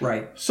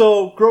 Right.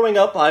 So growing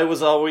up, I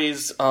was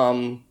always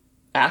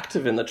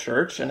active in the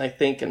church. And I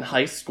think in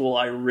high school,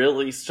 I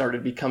really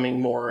started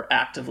becoming more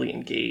actively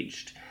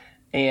engaged.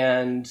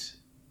 And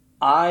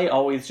I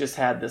always just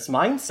had this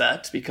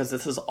mindset, because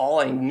this is all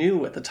I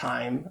knew at the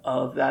time,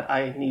 of that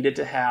I needed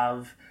to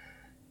have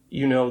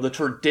the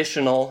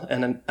traditional,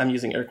 and I'm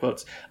using air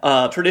quotes,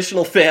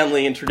 traditional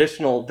family and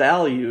traditional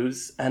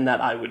values, and that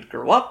I would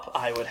grow up,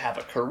 I would have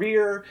a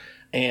career,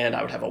 and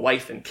I would have a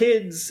wife and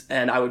kids,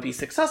 and I would be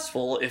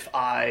successful if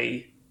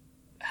I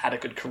had a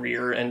good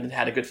career and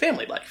had a good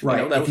family life.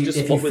 Right, if you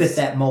fit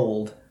that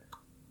mold.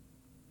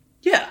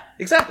 Yeah,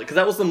 exactly, because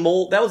that was the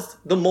mold. That was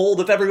the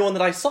mold of everyone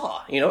that I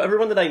saw.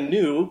 Everyone that I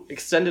knew,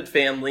 extended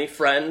family,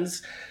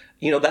 friends.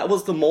 That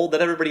was the mold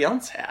that everybody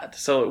else had.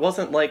 So it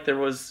wasn't like there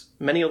was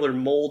many other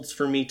molds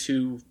for me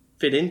to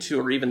fit into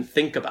or even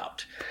think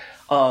about.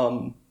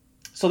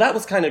 So that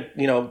was kind of,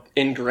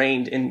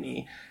 ingrained in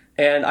me.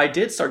 And I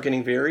did start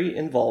getting very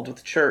involved with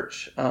the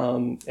church.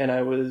 And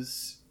I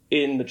was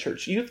in the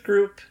church youth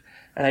group,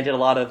 and I did a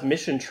lot of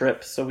mission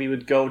trips. So we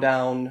would go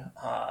down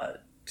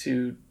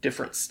to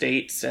different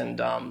states and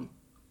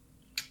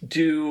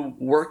do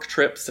work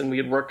trips, and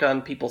we'd work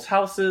on people's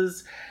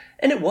houses.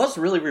 And it was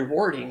really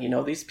rewarding,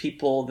 these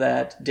people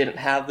that didn't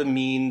have the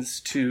means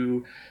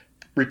to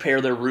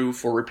repair their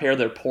roof or repair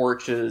their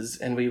porches,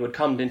 and we would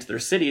come into their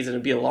cities, and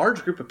it'd be a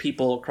large group of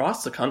people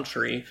across the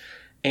country,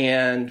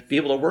 and be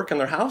able to work in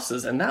their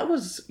houses. And that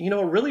was,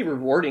 a really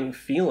rewarding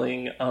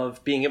feeling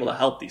of being able to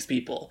help these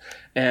people.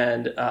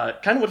 And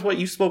kind of with what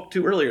you spoke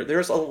to earlier,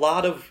 there's a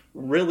lot of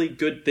really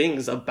good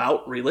things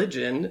about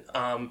religion,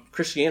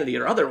 Christianity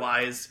or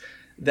otherwise,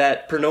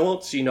 that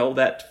promotes,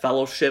 that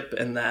fellowship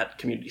and that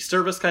community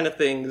service kind of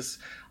things.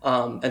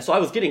 And so I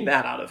was getting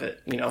that out of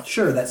it,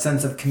 Sure, that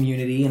sense of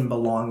community and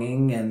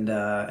belonging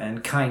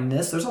and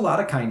kindness. There's a lot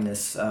of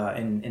kindness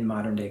in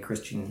modern day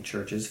Christian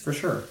churches, for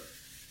sure.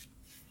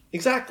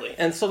 Exactly.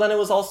 And so then it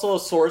was also a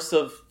source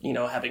of,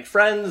 having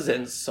friends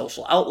and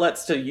social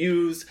outlets to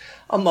use,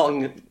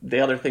 among the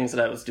other things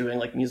that I was doing,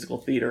 like musical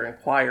theater and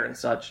choir and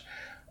such.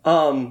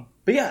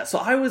 But yeah, so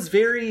I was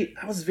very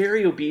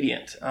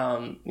obedient.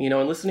 And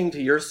listening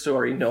to your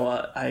story,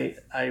 Noah,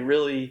 I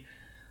really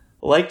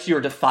liked your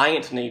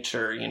defiant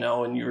nature,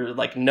 and you were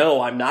like,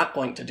 no, I'm not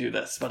going to do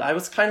this. But I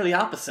was kind of the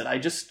opposite. I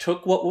just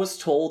took what was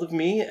told of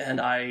me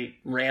and I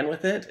ran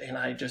with it. And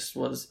I just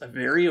was a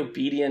very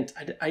obedient.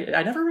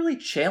 I never really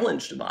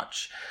challenged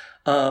much.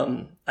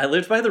 I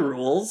lived by the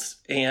rules,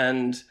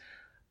 and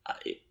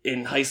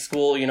in high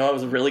school, I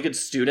was a really good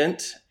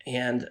student,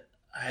 and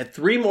I had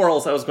 3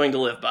 morals I was going to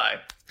live by.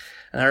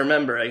 And I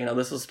remember,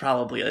 this was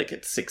probably like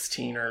at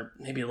 16 or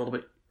maybe a little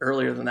bit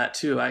earlier than that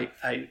too. I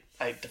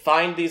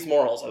defined these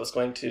morals. I was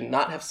going to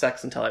not have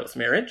sex until I was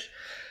married.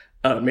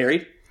 I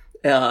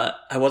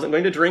wasn't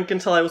going to drink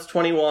until I was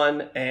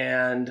 21,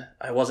 and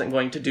I wasn't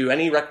going to do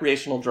any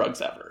recreational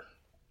drugs ever.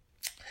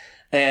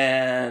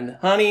 And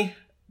honey,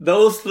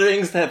 those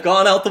things have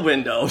gone out the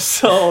window.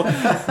 So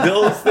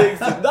those things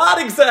did not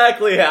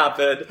exactly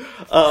happen.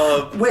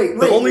 Wait,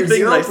 the only thing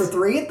 0 for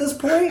 3 at this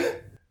point?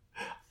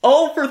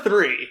 0 for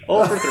 3.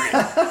 0 for 3.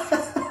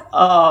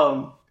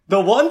 The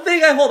one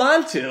thing I hold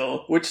on to,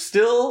 which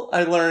still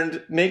I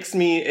learned makes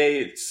me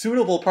a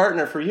suitable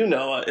partner for you,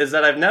 Noah, is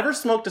that I've never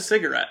smoked a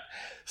cigarette.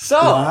 So,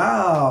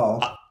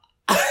 wow.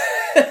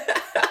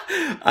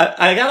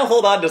 I gotta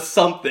hold on to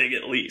something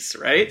at least,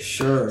 right?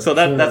 Sure. So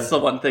that's the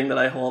one thing that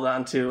I hold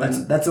on to.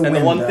 That's a win. And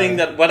the one thing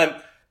that when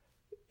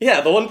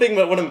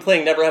I'm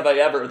playing Never Have I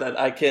Ever that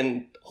I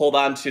can hold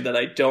on to, that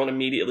I don't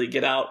immediately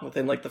get out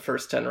within like the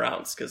first 10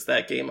 rounds, because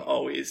that game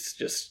always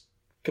just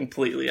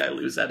completely, I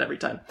lose that every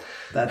time.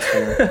 That's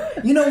fair.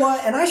 You know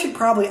what? And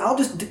I'll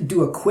just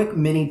do a quick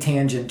mini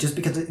tangent just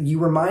because you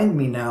remind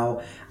me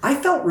now. I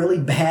felt really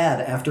bad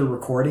after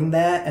recording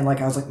that. And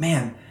I was like,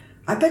 man,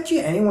 I bet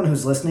you anyone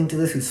who's listening to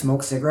this who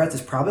smokes cigarettes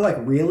is probably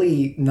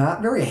really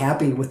not very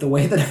happy with the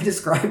way that I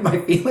described my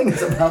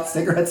feelings about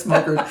cigarette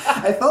smokers.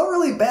 I felt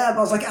really bad. But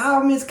I was like,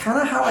 it's kind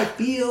of how I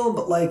feel.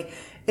 But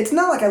it's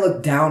not like I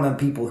look down on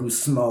people who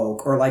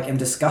smoke or am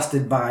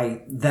disgusted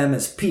by them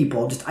as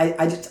people.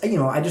 I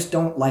just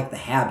don't like the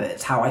habit.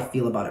 It's how I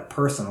feel about it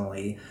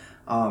personally.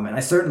 And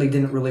I certainly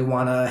didn't really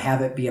want to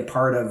have it be a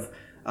part of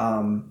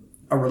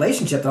a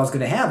relationship that I was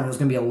going to have. It was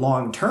going to be a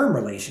long-term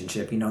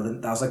relationship. I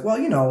was like, well,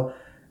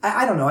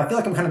 I don't know. I feel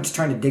like I'm kind of just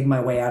trying to dig my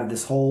way out of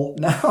this hole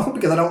now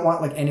because I don't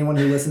want anyone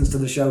who listens to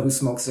the show who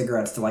smokes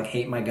cigarettes to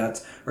hate my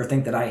guts or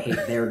think that I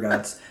hate their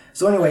guts.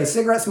 So anyway,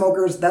 cigarette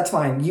smokers, that's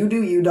fine. You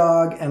do you,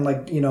 dog, and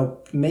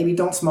maybe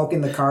don't smoke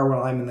in the car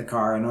while I'm in the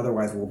car, and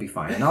otherwise we'll be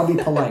fine. And I'll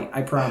be polite,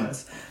 I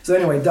promise. So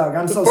anyway, Doug,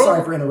 I'm so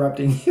sorry for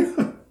interrupting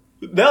you.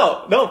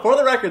 No, for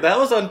the record, that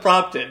was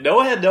unprompted.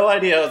 Noah had no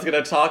idea I was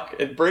going to talk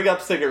and bring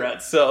up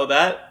cigarettes, so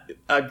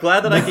I'm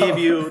glad that I gave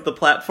you the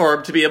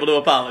platform to be able to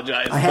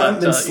apologize. I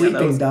haven't been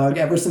sleeping, Doug,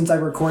 ever since I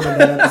recorded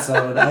that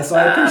episode, so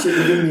I appreciate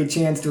you giving me a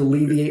chance to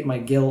alleviate my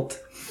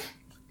guilt.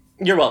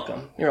 You're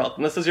welcome.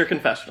 This is your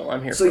confessional.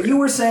 I'm here. So you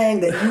were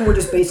saying that you were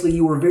just basically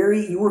you were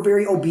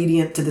very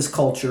obedient to this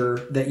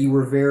culture, that you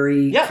were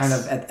very kind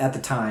of at the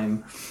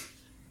time.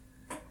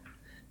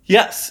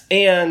 Yes,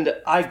 and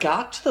I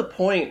got to the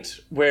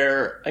point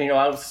where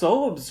I was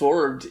so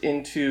absorbed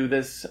into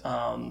this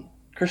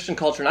Christian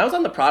culture, and I was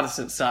on the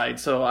Protestant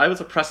side, so I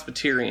was a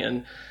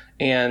Presbyterian,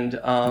 and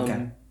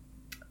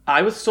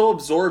I was so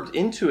absorbed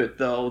into it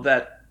though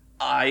that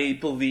I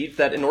believe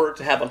that in order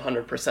to have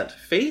 100%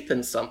 faith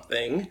in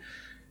something,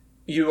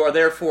 you are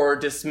therefore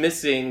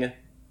dismissing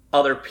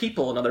other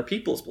people and other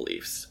people's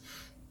beliefs.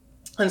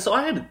 And so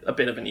I had a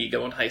bit of an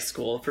ego in high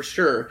school, for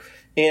sure.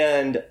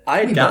 And I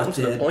had gotten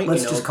to the point,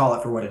 Let's just call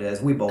it for what it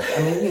is. We both.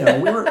 I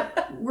mean,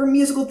 we're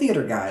musical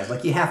theater guys.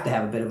 You have to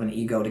have a bit of an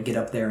ego to get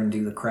up there and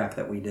do the crap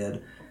that we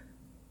did.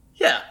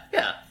 Yeah.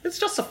 It's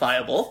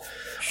justifiable.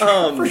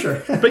 For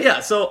sure. But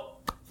yeah,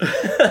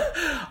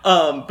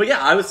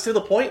 I was to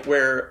the point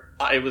where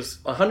I was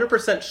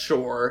 100%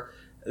 sure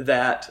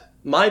that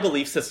my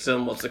belief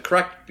system was the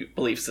correct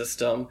belief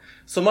system,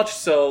 so much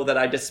so that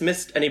I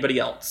dismissed anybody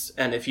else.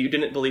 And if you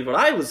didn't believe what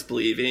I was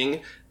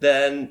believing,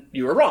 then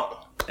you were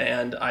wrong.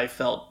 And I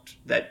felt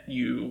that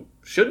you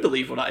should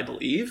believe what I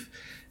believe.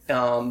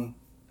 And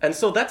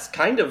so that's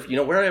kind of,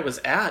 where I was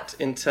at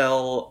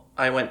until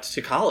I went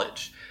to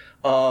college.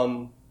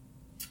 And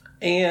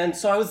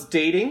so I was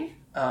dating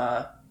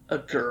a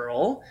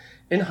girl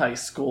in high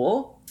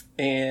school,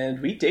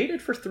 and we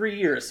dated for 3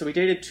 years. So we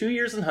dated 2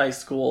 years in high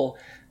school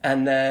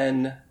and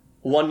then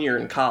 1 year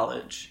in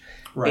college.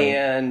 Right.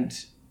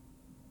 And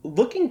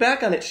looking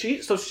back on it,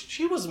 she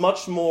was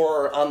much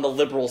more on the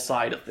liberal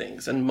side of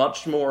things and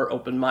much more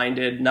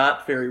open-minded,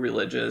 not very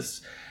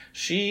religious.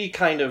 She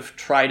kind of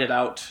tried it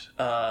out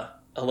a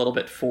little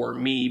bit for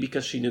me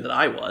because she knew that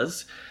I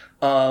was.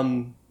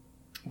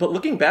 But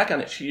looking back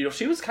on it, she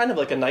was kind of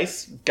like a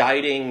nice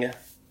guiding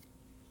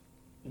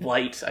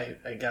light,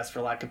 I guess, for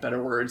lack of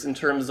better words, in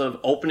terms of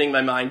opening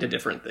my mind to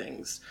different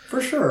things.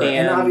 For sure.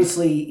 And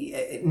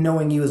obviously,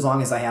 knowing you as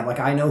long as I have, like,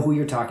 I know who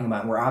you're talking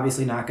about, and we're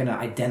obviously not going to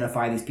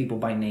identify these people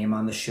by name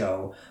on the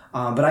show.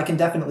 But I can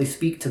definitely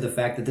speak to the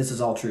fact that this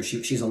is all true.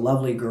 She's a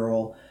lovely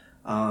girl.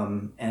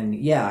 And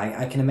yeah,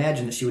 I can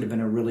imagine that she would have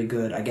been a really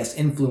good, I guess,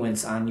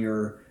 influence on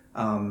your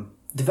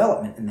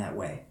development in that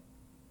way.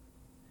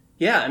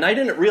 Yeah, and I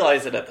didn't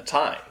realize it at the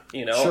time.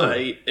 Sure.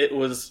 It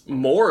was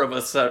more of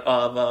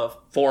a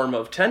form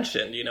of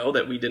tension,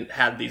 that we didn't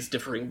have these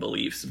differing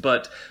beliefs.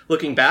 But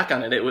looking back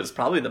on it, it was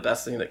probably the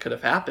best thing that could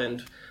have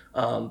happened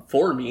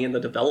for me in the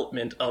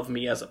development of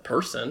me as a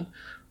person.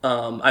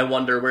 I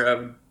wonder where I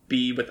would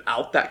be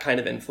without that kind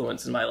of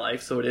influence in my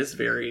life. So it is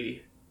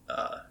very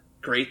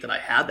great that I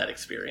had that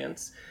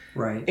experience.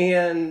 Right.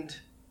 And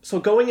so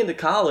going into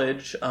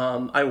college,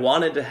 I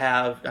wanted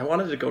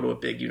to go to a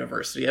big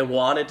university. I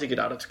wanted to get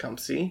out of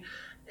Tecumseh.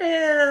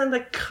 And I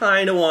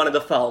kind of wanted to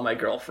follow my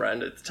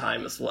girlfriend at the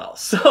time as well.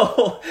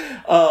 So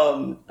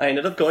I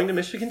ended up going to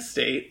Michigan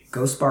State.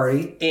 Go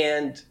Sparty.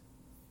 And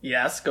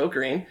yes, go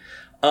Green.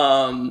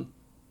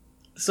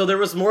 So there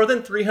was more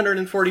than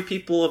 340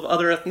 people of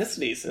other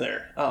ethnicities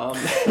there.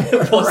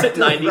 It wasn't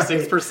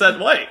 96%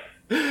 white.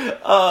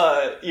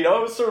 I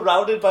was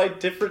surrounded by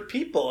different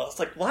people. I was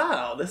like,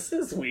 wow, this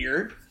is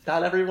weird.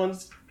 Not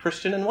everyone's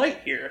Christian and white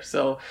here.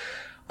 So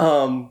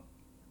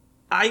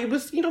I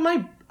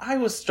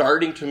was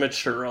starting to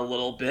mature a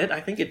little bit. I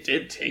think it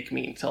did take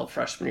me until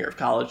freshman year of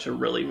college to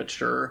really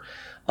mature.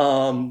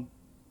 But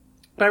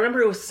I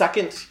remember it was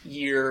second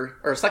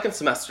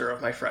semester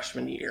of my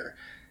freshman year,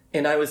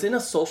 and I was in a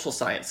social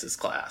sciences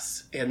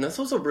class, and this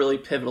was a really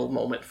pivotal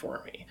moment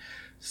for me.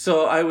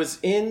 So I was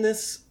in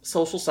this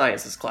social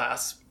sciences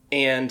class,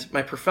 and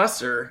my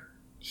professor,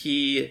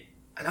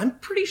 and I'm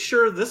pretty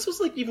sure this was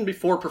like even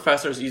before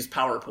professors used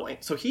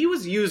PowerPoint. So he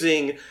was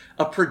using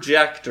a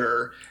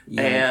projector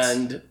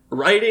and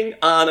writing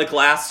on a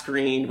glass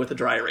screen with a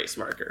dry erase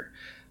marker.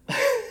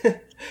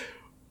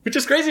 Which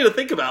is crazy to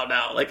think about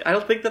now. Like, I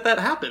don't think that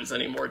happens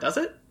anymore, does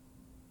it?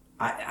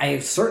 I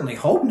certainly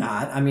hope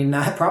not. I mean,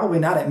 probably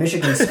not at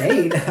Michigan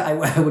State.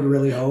 I would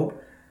really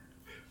hope.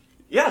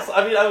 Yes,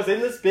 I mean, I was in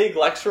this big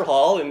lecture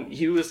hall, and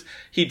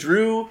he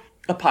drew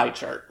a pie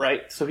chart,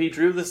 right? So he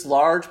drew this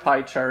large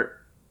pie chart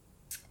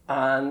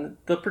on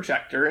the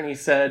projector, and he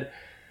said,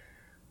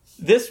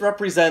 this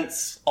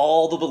represents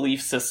all the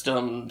belief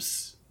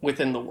systems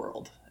within the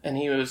world. And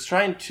he was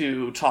trying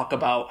to talk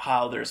about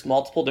how there's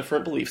multiple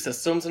different belief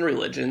systems and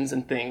religions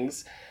and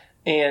things.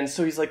 And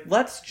so he's like,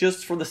 let's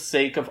just, for the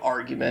sake of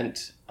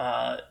argument,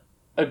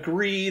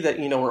 agree that,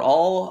 we're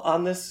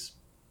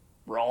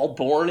all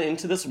born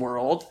into this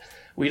world.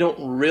 We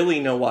don't really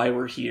know why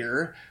we're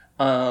here.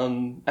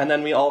 And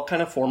then we all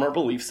kind of form our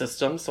belief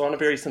system. So on a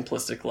very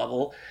simplistic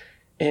level.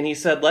 And he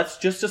said, let's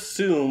just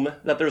assume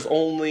that there's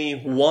only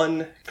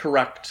one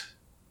correct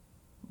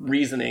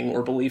reasoning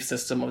or belief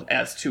system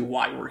as to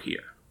why we're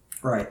here.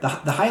 Right. The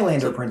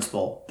Highlander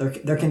principle.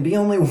 There can be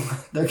only one.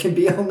 There can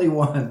be only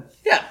one.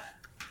 Yeah.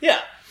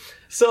 Yeah.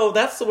 So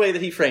that's the way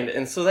that he framed it.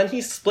 And so then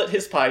he split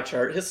his pie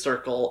chart, his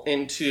circle,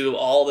 into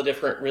all the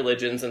different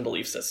religions and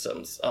belief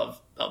systems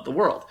of the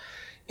world.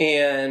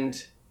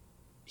 And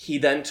he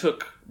then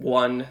took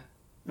one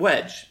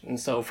wedge. And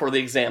so for the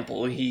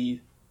example,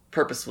 he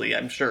purposely,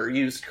 I'm sure,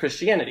 used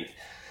Christianity.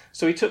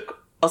 So he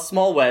took a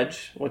small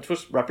wedge, which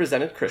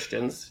represented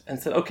Christians, and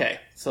said, okay,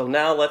 so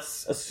now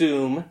let's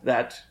assume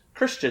that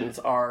Christians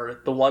are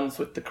the ones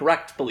with the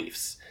correct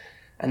beliefs.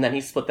 And then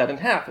he split that in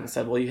half and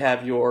said, well, you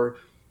have your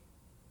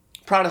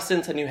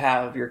Protestants and you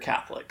have your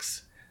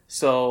Catholics.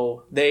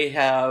 So they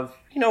have,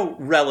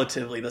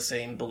 relatively the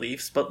same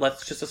beliefs, but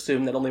let's just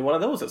assume that only one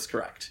of those is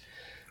correct.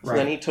 So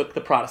then he took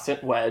the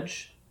Protestant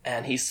wedge,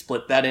 and he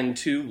split that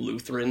into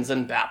Lutherans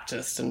and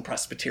Baptists and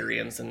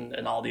Presbyterians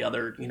and all the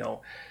other,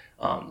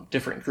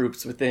 different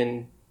groups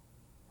within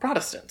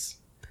Protestants.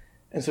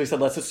 And so he said,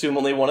 let's assume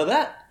only one of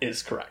that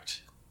is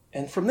correct.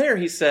 And from there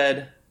he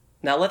said,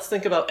 now let's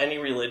think about any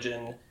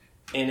religion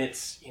in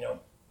its,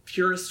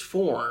 purest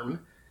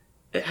form.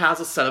 It has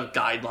a set of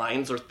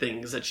guidelines or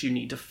things that you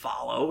need to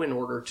follow in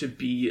order to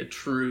be a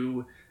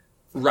true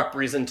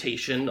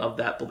representation of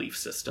that belief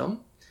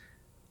system.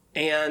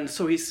 And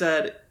so he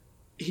said,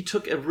 he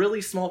took a really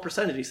small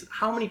percentage. He said,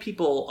 how many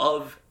people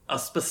of a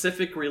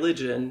specific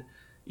religion,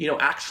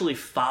 actually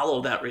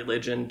follow that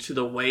religion to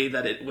the way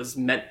that it was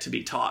meant to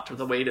be taught or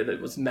the way that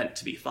it was meant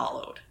to be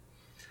followed?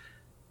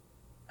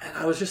 And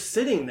I was just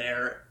sitting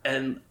there,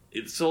 and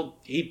so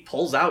he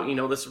pulls out,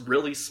 this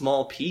really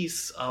small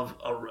piece of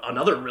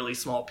another really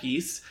small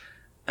piece.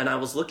 And I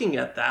was looking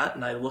at that,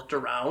 and I looked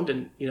around,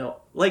 and,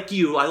 like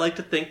you, I like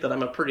to think that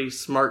I'm a pretty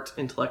smart,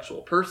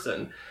 intellectual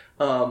person.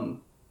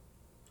 And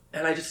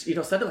I just,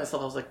 said to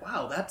myself, I was like,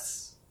 wow,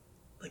 that's,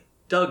 like,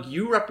 Doug,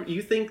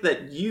 you think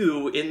that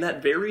you, in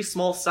that very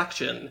small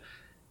section,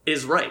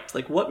 is right.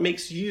 Like, what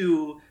makes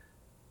you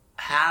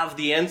have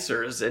the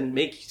answers and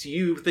makes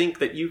you think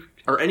that you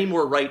are any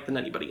more right than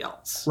anybody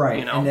else. Right.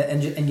 You know?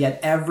 And yet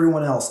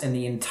everyone else in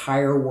the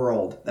entire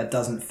world that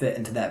doesn't fit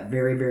into that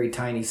very, very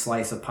tiny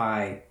slice of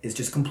pie is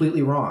just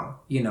completely wrong,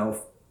 you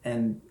know,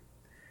 and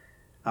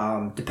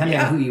depending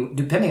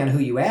on who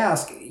you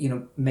ask, you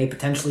know, may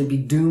potentially be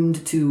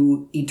doomed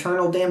to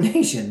eternal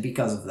damnation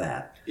because of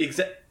that.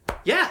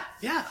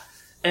 Yeah.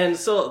 And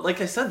so,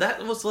 like I said,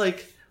 that was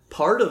like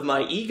part of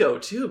my ego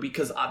too,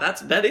 because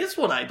that is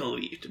what I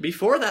believed.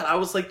 Before that, I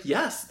was like,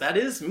 yes, that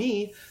is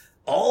me.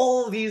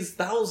 All these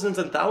thousands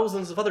and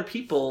thousands of other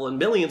people and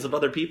millions of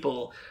other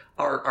people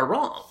are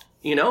wrong,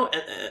 you know?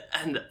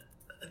 And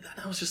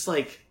I was just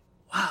like,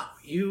 wow,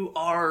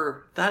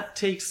 that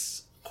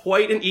takes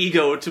quite an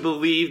ego to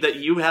believe that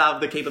you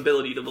have the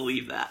capability to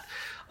believe that.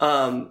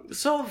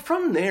 So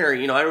from there,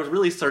 you know, I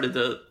really started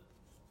to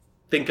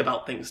think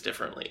about things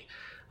differently.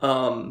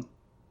 And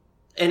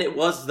it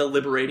was the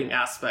liberating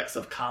aspects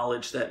of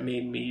college that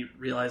made me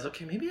realize,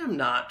 okay, maybe I'm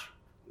not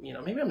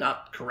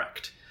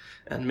correct.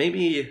 And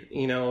maybe,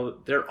 you know,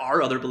 there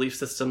are other belief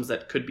systems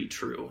that could be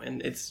true,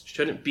 and it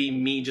shouldn't be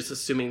me just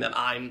assuming that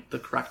I'm the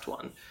correct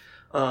one.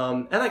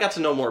 And I got to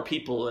know more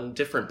people and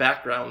different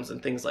backgrounds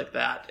and things like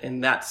that.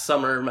 And that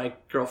summer, my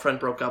girlfriend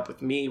broke up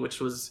with me, which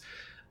was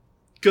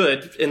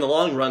good in the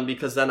long run,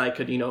 because then I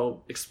could, you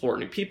know, explore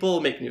new people,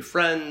 make new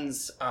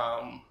friends,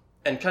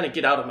 and kind of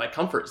get out of my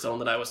comfort zone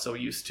that I was so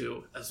used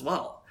to as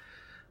well.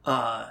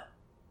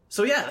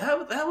 So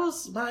yeah, that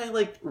was my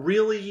like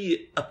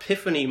really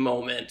epiphany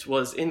moment,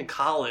 was in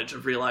college,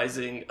 of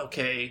realizing,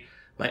 okay,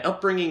 my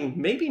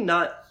upbringing maybe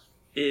not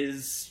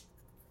is,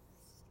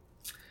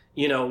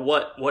 you know,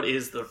 what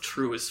is the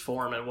truest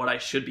form and what I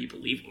should be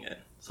believing in.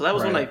 So that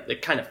was when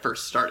it kind of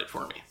first started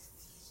for me.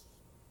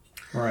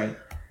 Right.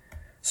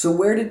 So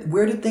where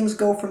did things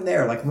go from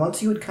there? Like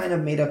once you had kind of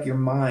made up your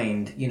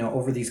mind, you know,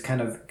 over these kind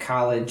of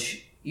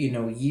college, you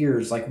know,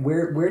 years, like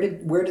where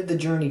did the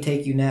journey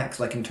take you next?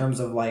 Like in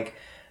terms of like,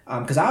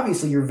 because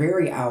obviously you're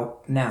very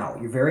out now.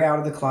 You're very out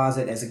of the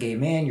closet as a gay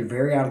man. You're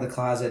very out of the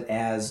closet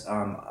as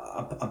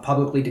a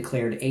publicly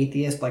declared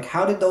atheist. Like,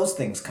 how did those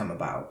things come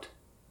about?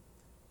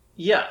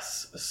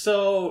 Yes.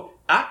 So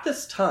at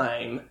this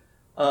time,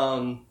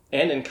 and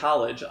in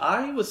college,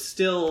 I was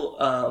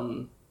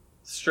still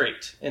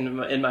straight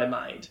in my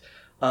mind.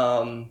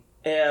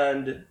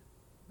 And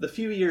the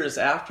few years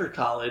after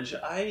college,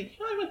 I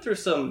went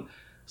through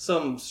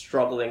some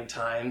struggling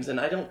times, and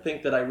I don't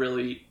think that I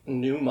really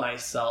knew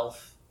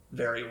myself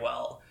very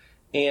well.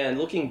 And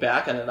looking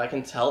back on it, I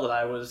can tell that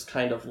I was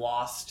kind of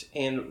lost,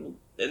 and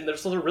there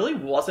really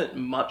wasn't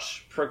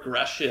much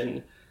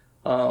progression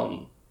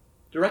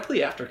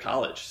directly after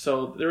college.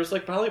 So there was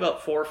like probably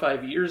about 4 or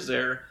 5 years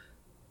there.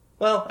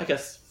 Well, I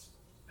guess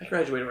I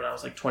graduated when I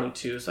was like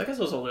 22, so I guess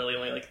it was really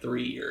only like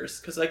 3 years,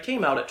 because I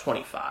came out at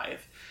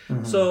 25.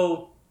 Mm-hmm.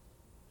 So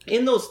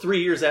in those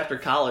 3 years after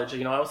college,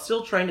 you know, I was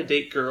still trying to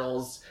date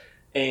girls,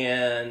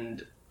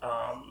 and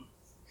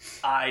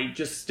I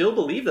just still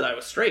believed that I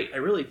was straight. I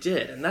really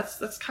did. And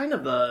that's kind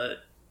of the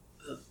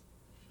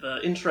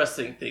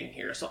interesting thing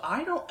here. So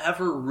I don't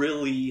ever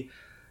really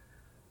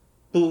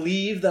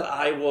believe that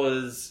I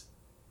was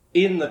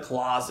in the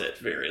closet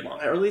very long,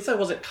 or at least I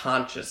wasn't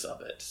conscious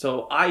of it.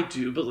 So I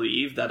do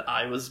believe that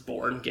I was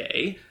born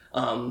gay,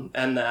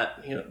 and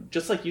that, you know,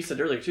 just like you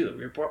said earlier too, that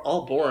we were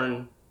all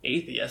born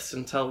atheists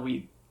until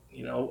we,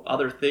 you know,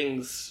 other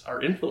things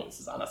are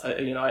influences on us.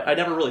 I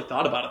never really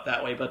thought about it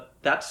that way, but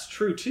that's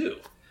true too.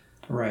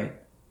 Right.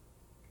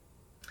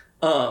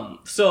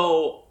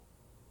 So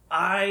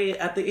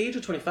at the age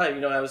of 25,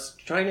 you know, I was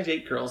trying to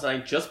date girls, and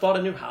I just bought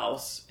a new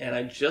house, and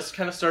I just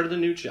kind of started a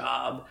new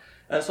job.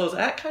 And so I was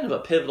at kind of a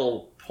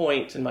pivotal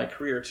point in my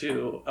career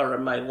too, or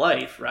in my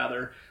life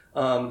rather,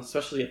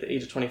 especially at the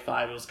age of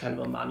 25. It was kind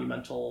of a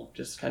monumental,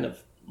 just kind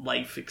of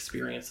life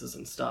experiences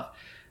and stuff.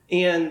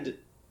 And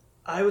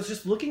I was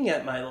just looking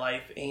at my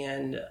life,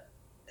 and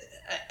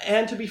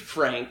to be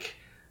frank,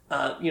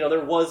 you know,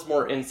 there was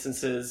more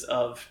instances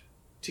of,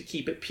 to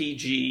keep it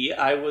PG,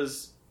 I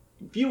was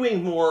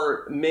viewing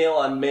more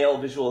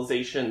male-on-male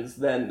visualizations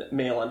than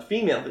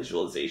male-on-female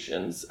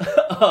visualizations.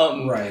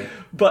 Right.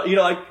 But, you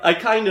know, I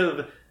kind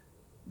of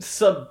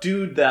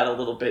subdued that a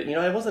little bit. You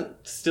know, I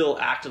wasn't still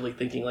actively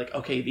thinking like,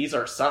 okay, these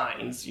are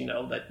signs, you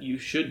know, that you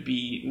should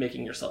be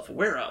making yourself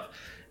aware of.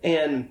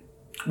 And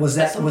was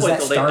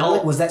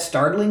that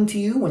startling to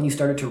you when you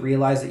started to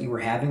realize that you were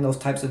having those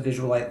types of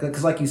visualizations?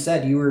 Because like you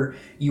said, you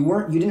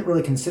didn't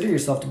really consider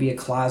yourself to be a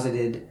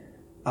closeted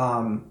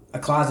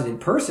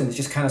person. It's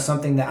just kind of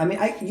something that, I mean,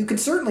 you could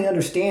certainly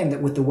understand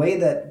that with the way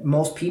that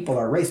most people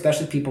are raised,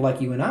 especially people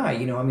like you and I,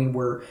 you know, I mean,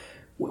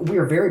 we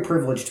are very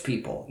privileged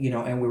people, you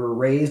know, and we were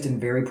raised in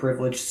very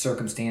privileged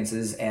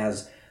circumstances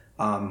as,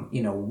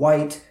 you know,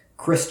 white,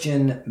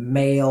 Christian,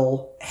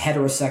 male,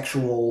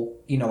 heterosexual,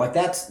 you know, like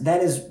that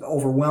is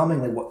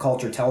overwhelmingly what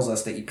culture tells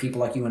us that people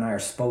like you and I are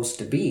supposed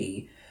to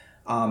be.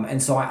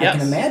 And so I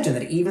can imagine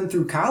that even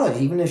through college,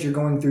 even as you're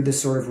going through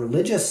this sort of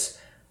religious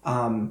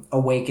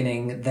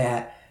awakening,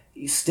 that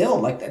still,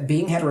 like,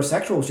 being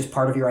heterosexual was just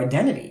part of your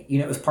identity. You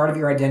know, it was part of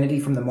your identity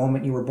from the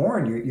moment you were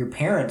born. Your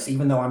parents,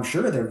 even though I'm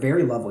sure they're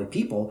very lovely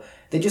people,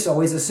 they just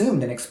always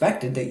assumed and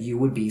expected that you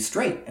would be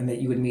straight and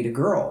that you would meet a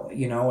girl,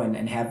 you know,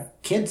 and have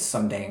kids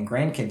someday and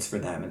grandkids for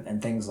them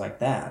and things like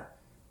that.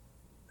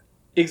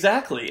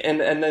 Exactly. And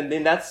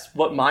that's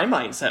what my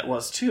mindset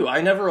was too.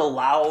 I never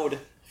allowed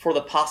for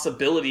the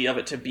possibility of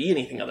it to be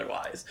anything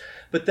otherwise.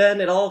 But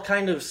then it all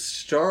kind of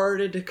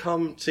started to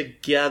come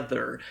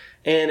together,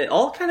 and it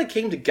all kind of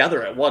came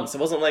together at once.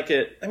 It wasn't like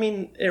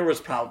there was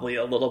probably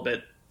a little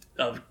bit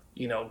of,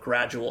 you know,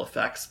 gradual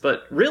effects,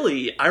 but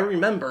really, I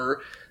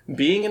remember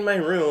being in my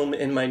room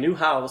in my new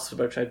house,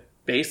 which I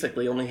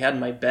basically only had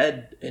my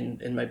bed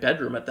in my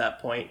bedroom at that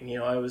point. You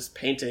know, I was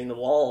painting the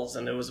walls,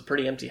 and it was a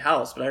pretty empty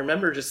house, but I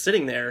remember just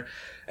sitting there,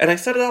 and I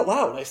said it out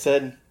loud. I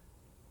said,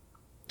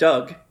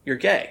 "Doug, you're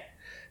gay."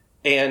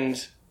 And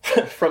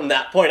from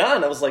that point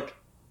on, I was like,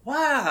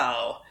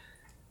 wow,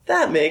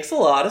 that makes a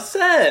lot of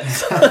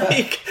sense.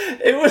 Like,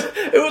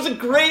 it was a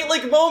great,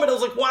 like, moment. I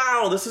was like,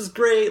 wow, this is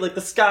great. Like, the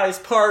skies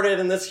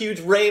parted and this huge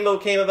rainbow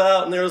came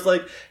about, and there was,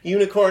 like,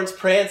 unicorns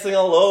prancing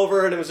all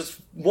over, and it was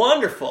just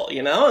wonderful,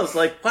 you know? I was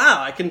like,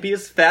 wow, I can be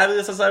as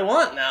fabulous as I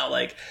want now.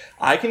 Like,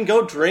 I can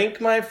go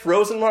drink my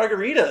frozen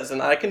margaritas,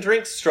 and I can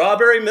drink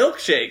strawberry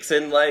milkshakes,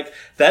 and, like,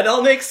 that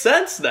all makes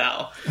sense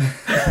now.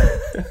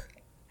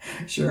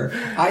 Sure.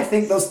 I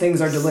think those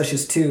things are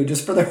delicious too,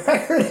 just for the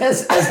record,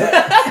 as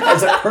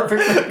a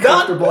perfectly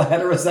comfortable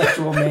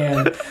heterosexual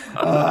man.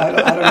 I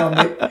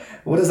don't know.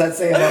 What does that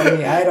say about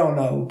me? I don't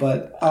know.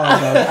 But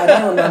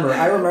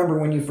I remember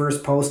when you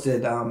first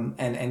posted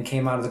and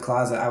came out of the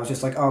closet, I was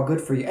just like, oh,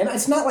 good for you. And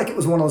it's not like it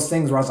was one of those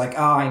things where I was like,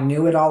 oh, I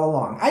knew it all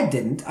along. I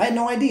didn't. I had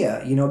no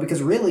idea, you know,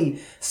 because really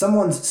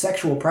someone's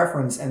sexual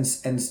preference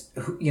and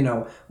you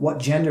know, what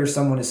gender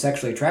someone is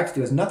sexually attracted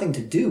to has nothing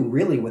to do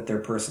really with their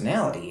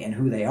personality and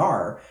who they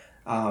are.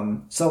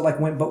 So like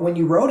when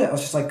you wrote it, I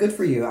was just like, good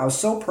for you. I was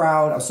so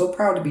proud. I was so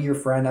proud to be your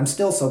friend. I'm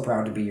still so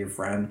proud to be your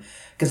friend,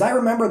 because I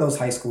remember those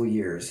high school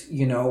years,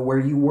 you know, where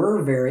you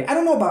were very, I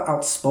don't know about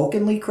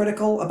outspokenly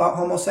critical about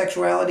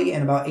homosexuality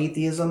and about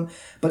atheism,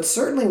 but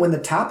certainly when the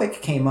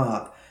topic came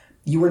up,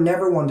 you were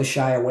never one to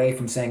shy away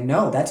from saying,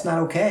 no, that's not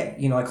okay.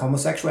 You know, like,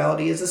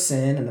 homosexuality is a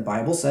sin and the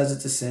Bible says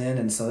it's a sin.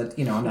 And so that,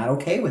 you know, I'm not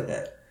okay with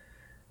it.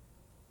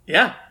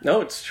 Yeah,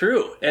 no, it's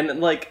true. And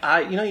like,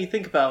 you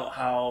think about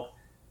how,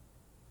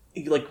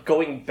 like,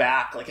 going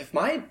back, like, if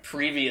my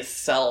previous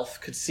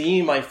self could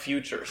see my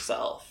future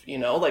self, you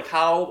know, like,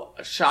 how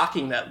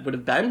shocking that would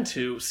have been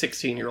to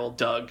 16-year-old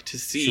Doug to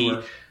see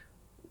Sure.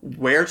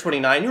 where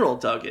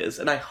 29-year-old Doug is.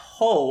 And I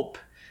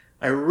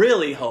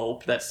really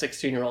hope that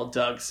 16-year-old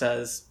Doug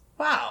says,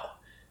 wow,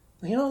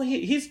 you know,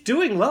 he's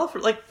doing well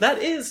for, like, that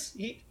is,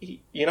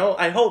 you know,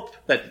 I hope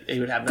that he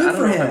would have that. Good I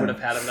don't know if I would have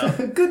had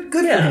enough. good for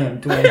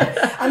him,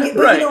 Dwayne. I mean,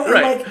 but, Right, you know,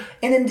 right.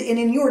 and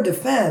in your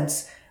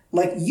defense,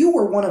 like, you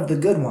were one of the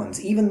good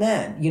ones, even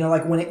then. You know,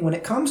 like, when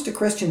it comes to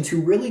Christians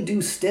who really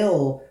do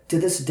still, to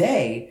this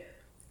day,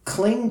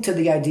 cling to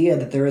the idea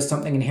that there is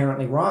something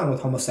inherently wrong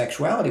with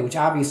homosexuality, which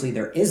obviously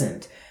there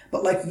isn't.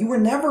 But, like, you were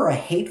never a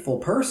hateful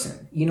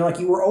person. You know, like,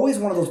 you were always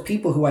one of those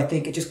people who I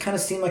think it just kind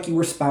of seemed like you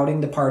were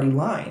spouting the party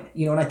line.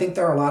 You know, and I think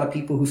there are a lot of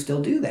people who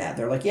still do that.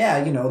 They're like,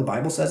 yeah, you know, the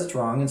Bible says it's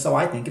wrong, and so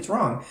I think it's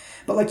wrong.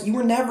 But, like, you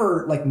were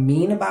never, like,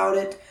 mean about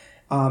it.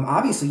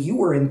 Obviously, you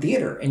were in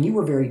theater, and you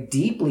were very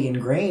deeply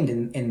ingrained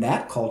in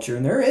that culture.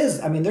 And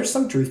there's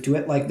some truth to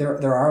it. Like,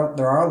 there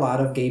are a lot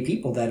of gay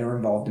people that are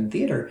involved in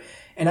theater.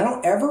 And I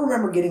don't ever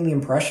remember getting the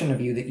impression of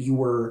you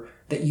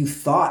that you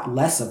thought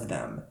less of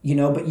them, you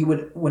know, but you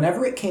would,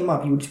 whenever it came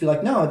up, you would just be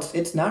like, no,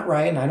 it's not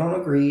right, and I don't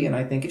agree, and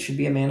I think it should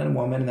be a man and a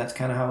woman, and that's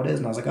kind of how it is.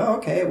 And I was like, oh,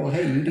 okay, well,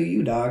 hey, you do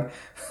you, dog.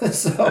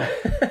 So.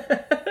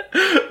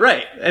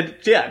 Right. And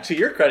yeah, to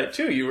your credit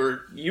too,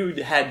 you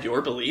had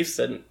your beliefs,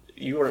 and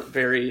you weren't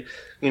very,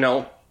 you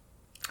know,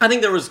 I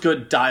think there was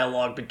good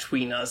dialogue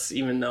between us,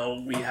 even though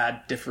we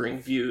had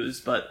differing views.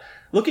 But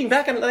looking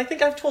back, and I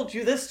think I've told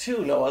you this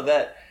too, Noah,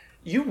 that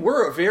you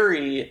were a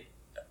very,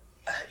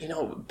 you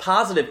know,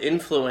 positive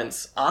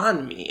influence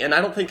on me. And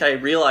I don't think I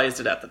realized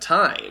it at the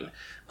time.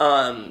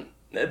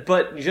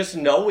 But just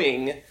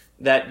knowing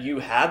that you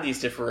had these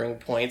differing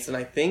points, and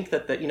I think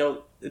that you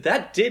know,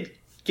 that did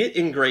get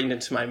ingrained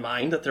into my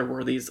mind, that there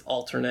were these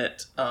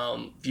alternate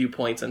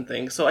viewpoints and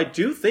things. So I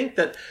do think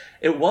that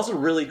it was a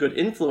really good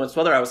influence,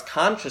 whether I was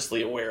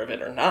consciously aware of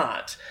it or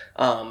not.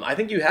 I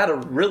think you had a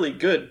really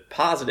good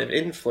positive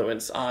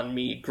influence on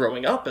me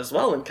growing up as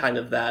well, and kind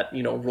of that,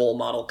 you know, role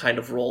model kind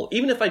of role.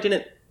 Even if I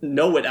didn't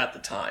know it at the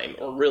time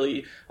or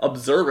really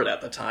observe it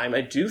at the time,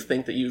 I do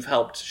think that you've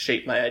helped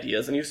shape my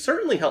ideas, and you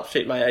certainly helped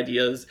shape my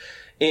ideas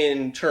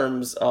in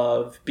terms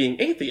of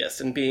being atheist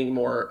and being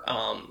more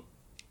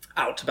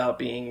out about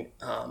being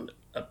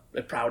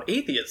a proud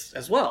atheist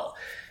as well.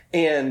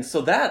 And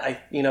so that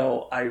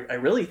I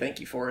really thank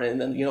you for it. And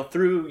then, you know,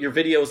 through your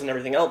videos and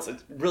everything else,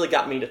 it really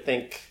got me to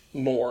think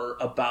more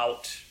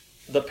about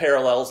the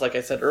parallels, like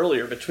I said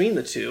earlier, between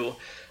the two,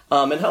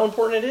 and how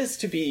important it is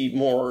to be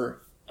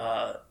more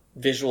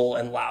visual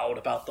and loud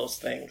about those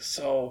things.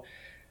 So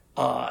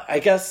I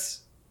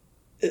guess,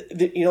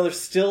 there's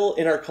still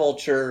in our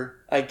culture,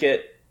 I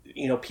get,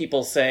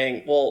 people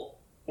saying, well,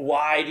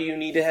 why do you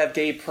need to have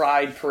gay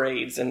pride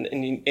parades?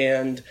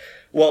 And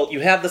well, you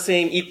have the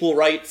same equal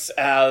rights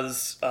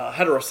as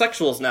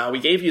heterosexuals now. We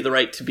gave you the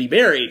right to be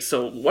married.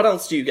 So what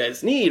else do you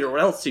guys need, or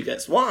what else do you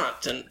guys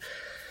want? And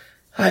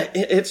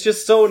it's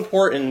just so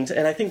important.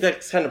 And I think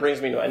that kind of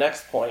brings me to my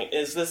next point,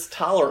 is this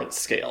tolerance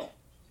scale.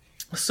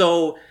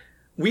 So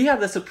we have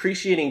this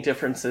appreciating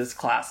differences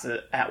class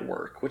at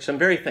work, which I'm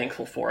very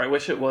thankful for. I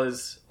wish it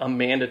was a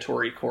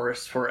mandatory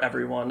course for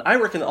everyone. I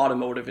work in the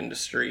automotive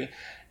industry,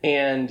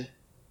 and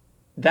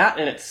that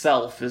in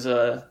itself is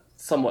a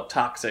somewhat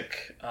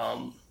toxic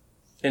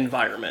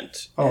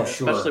environment. Oh,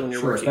 sure. Especially when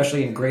you're working.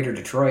 Especially in Greater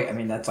Detroit. I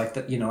mean, that's like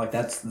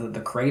that's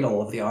the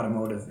cradle of the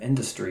automotive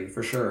industry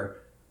for sure.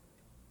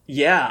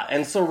 Yeah,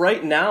 and so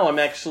right now I'm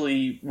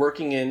actually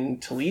working in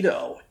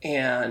Toledo,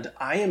 and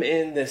I am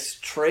in this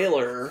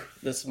trailer,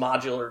 this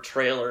modular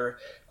trailer,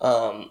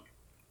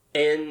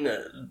 in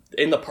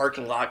the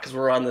parking lot, because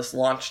we're on this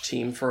launch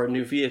team for a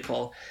new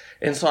vehicle.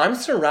 And so I'm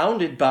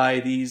surrounded by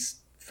these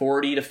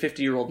 40 to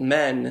 50-year-old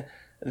men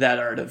that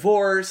are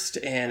divorced,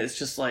 and it's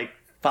just like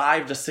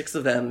 5 to 6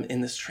 of them in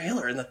this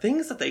trailer. And the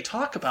things that they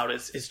talk about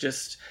is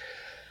just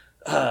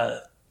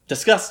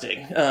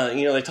disgusting.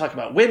 They talk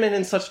about women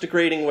in such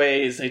degrading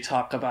ways. They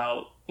talk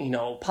about,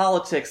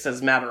 politics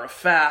as matter of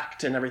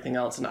fact and everything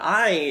else. And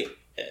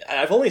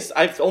I've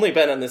only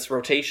been on this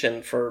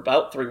rotation for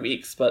about 3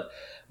 weeks, but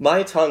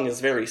my tongue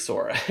is very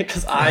sore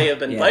because I have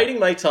been biting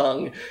my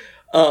tongue.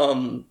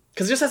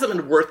 Because it just hasn't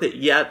been worth it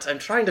yet. I'm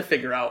trying to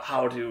figure out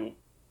how to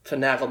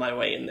finagle my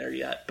way in there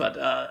yet, but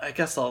I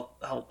guess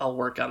I'll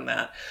work on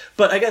that.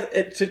 But I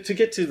guess to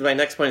get to my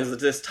next point is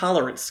this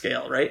tolerance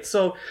scale, right?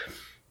 So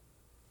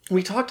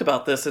we talked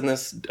about this in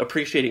this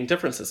appreciating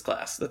differences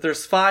class, that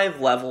there's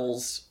 5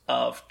 levels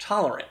of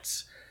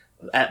tolerance.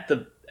 At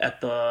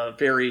the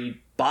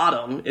very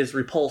bottom is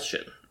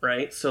repulsion,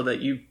 right? So that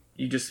you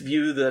just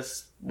view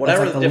this,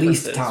 whatever like the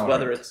difference is,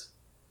 whether it's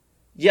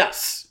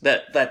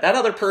that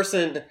other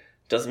person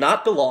does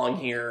not belong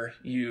here.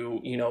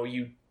 You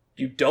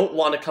don't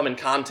want to come in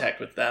contact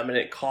with them, and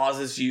it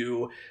causes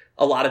you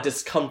a lot of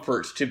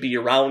discomfort to be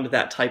around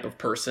that type of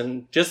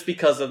person just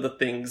because of the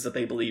things that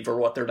they believe or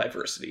what their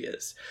diversity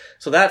is.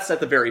 So that's at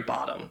the very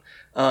bottom.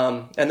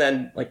 And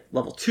then like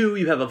level 2,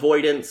 you have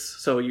avoidance.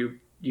 So you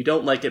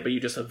don't like it, but you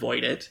just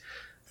avoid it.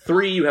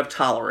 3, you have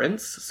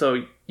tolerance.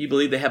 So you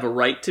believe they have a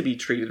right to be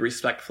treated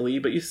respectfully,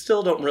 but you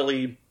still don't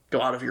really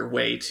go out of your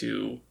way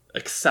to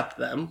accept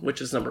them,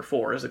 which is number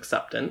 4, is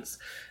acceptance.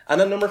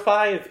 And then number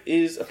 5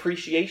 is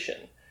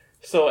appreciation.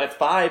 So at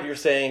 5, you're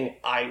saying,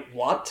 I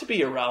want to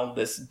be around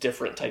this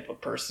different type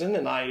of person,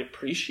 and I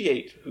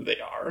appreciate who they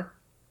are.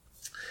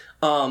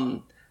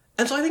 And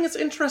so I think it's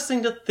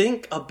interesting to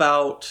think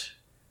about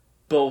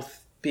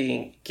both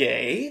being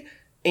gay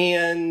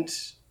and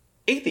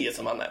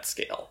atheism on that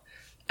scale.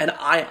 And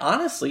I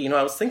honestly,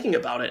 I was thinking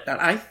about it, and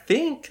I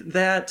think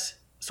that,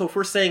 so if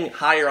we're saying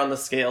higher on the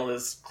scale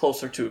is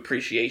closer to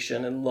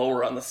appreciation and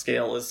lower on the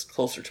scale is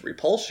closer to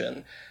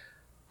repulsion,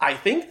 I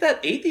think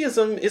that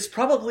atheism is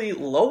probably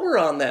lower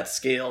on that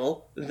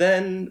scale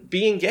than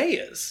being gay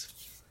is.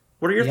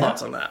 What are your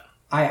thoughts on that?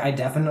 I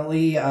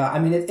definitely,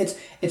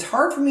 it's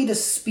hard for me to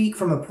speak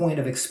from a point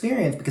of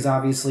experience because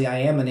obviously I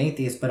am an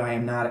atheist, but I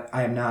am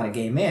not a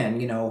gay man,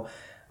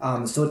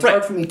 so it's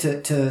hard for me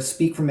to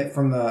speak from it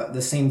from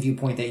the same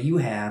viewpoint that you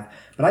have.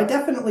 But I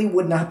definitely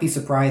would not be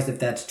surprised if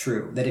that's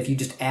true. That if you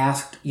just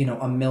asked,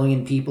 1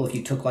 million people, if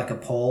you took like a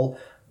poll,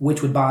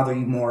 which would bother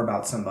you more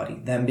about somebody,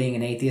 them being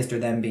an atheist or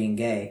them being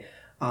gay?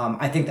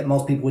 I think that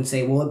most people would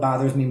say, well, it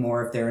bothers me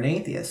more if they're an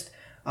atheist.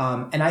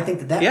 And I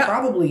think that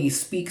probably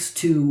speaks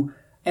to,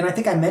 and I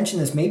think I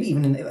mentioned this maybe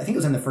even I think it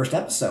was in the first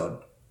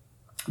episode,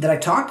 that I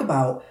talked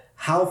about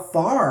how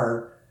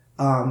far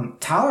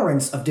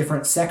tolerance of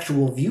different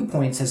sexual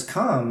viewpoints has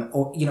come,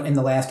 or, in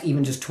the last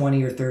even just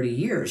 20 or 30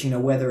 years,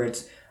 whether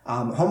it's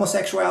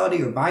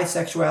homosexuality or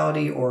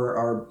bisexuality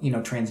or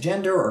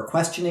transgender or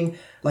questioning,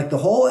 like the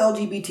whole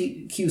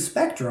LGBTQ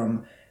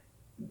spectrum.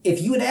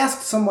 If you had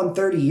asked someone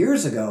 30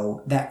 years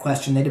ago that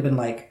question, they'd have been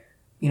like,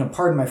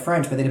 pardon my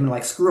French, but they'd have been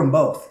like, screw them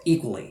both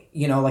equally.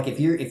 Like if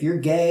you're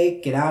gay,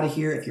 get out of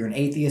here. If you're an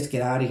atheist,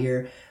 get out of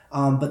here.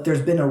 But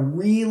there's been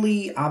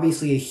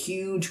obviously a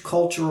huge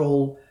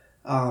cultural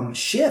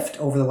shift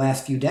over the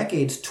last few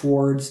decades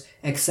towards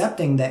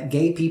accepting that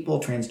gay people,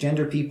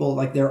 transgender people,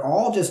 like they're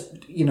all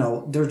just,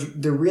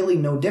 they're really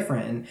no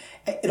different. And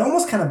it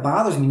almost kind of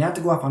bothers me, not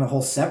to go off on a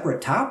whole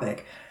separate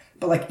topic,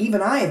 but like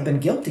even I have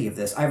been guilty of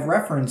this. I've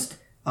referenced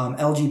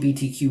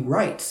LGBTQ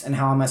rights and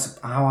how I'm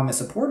a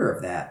supporter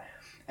of that.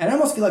 And I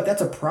almost feel like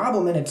that's a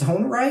problem in its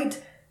own right,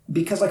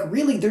 because like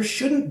really there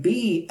shouldn't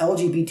be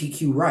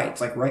LGBTQ rights,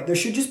 like, right? There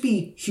should just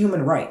be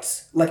human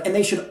rights, like, and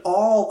they should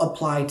all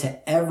apply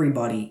to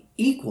everybody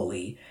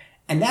equally.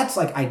 And that's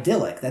like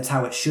idyllic. That's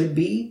how it should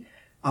be.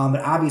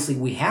 But obviously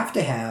we have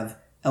to have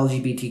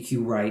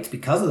LGBTQ rights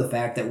because of the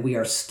fact that we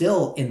are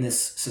still in this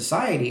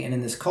society and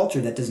in this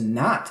culture that does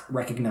not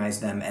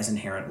recognize them as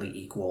inherently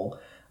equal.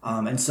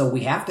 And so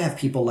we have to have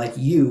people like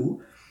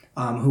you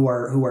who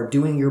are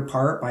doing your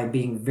part by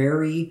being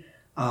very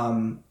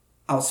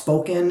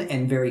outspoken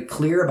and very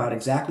clear about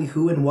exactly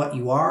who and what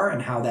you are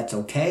and how that's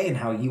okay and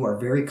how you are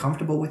very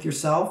comfortable with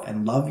yourself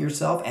and love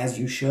yourself as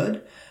you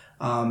should.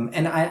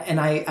 And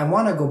I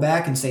want to go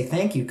back and say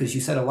thank you, because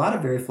you said a lot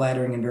of very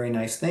flattering and very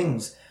nice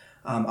things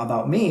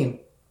about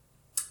me.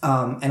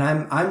 And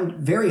I'm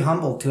very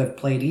humbled to have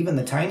played even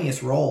the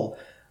tiniest role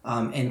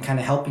in kind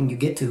of helping you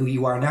get to who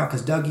you are now.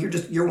 Because Doug,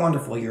 you're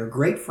wonderful. You're a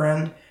great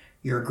friend.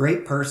 You're a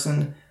great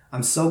person.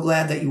 I'm so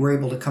glad that you were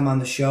able to come on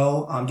the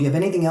show. Do you have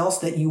anything else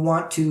that you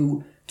want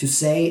to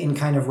say in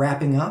kind of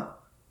wrapping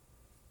up?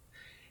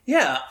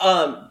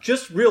 Yeah,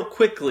 just real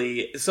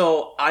quickly.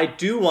 So I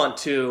do want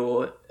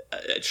to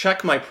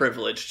check my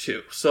privilege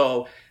too.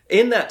 So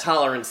in that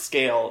tolerance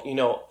scale,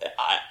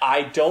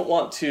 I don't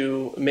want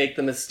to make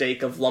the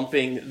mistake of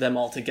lumping them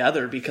all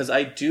together, because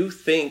I do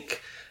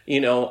think,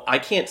 I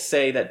can't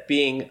say that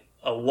being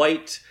a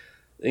white,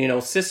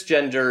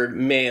 cisgendered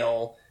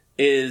male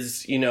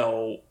is,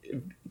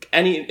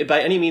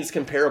 by any means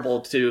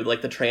comparable to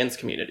like the trans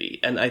community.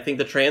 And I think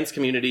the trans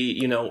community,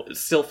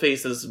 still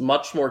faces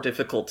much more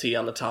difficulty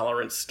on the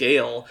tolerance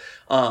scale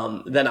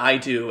than I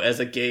do as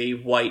a gay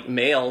white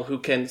male who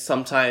can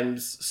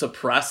sometimes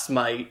suppress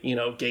my,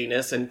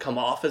 gayness and come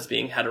off as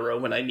being hetero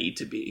when I need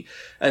to be.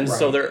 And Right.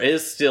 so there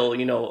is still,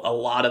 a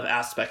lot of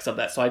aspects of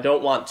that. So I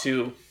don't want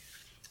to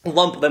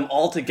lump them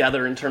all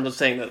together in terms of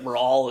saying that we're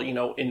all,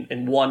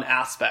 in one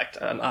aspect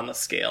on the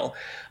scale.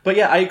 But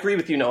yeah, I agree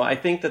with you, I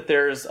think that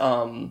there's,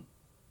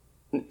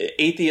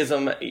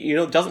 atheism,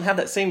 doesn't have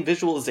that same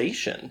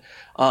visualization.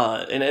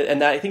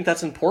 And I think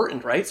that's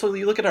important, right? So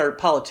you look at our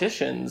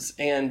politicians,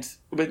 and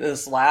with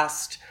this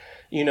last,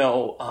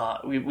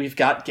 we've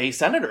got gay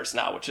senators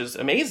now, which is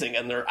amazing.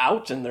 And they're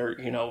out and they're,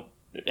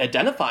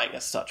 identifying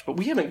as such, but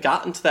we haven't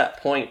gotten to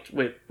that point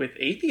with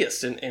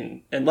atheists.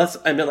 And unless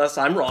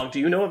I'm wrong,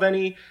 do you know of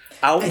any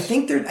out? I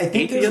think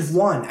there's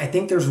one.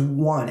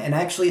 And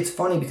actually, it's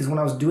funny because when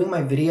I was doing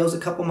my videos a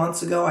couple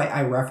months ago,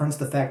 I referenced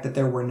the fact that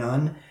there were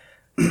none,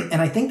 and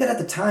I think that at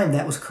the time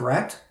that was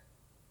correct.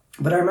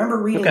 But I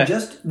remember reading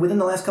just within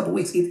the last couple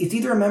weeks, it's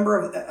either a member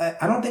of.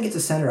 I don't think it's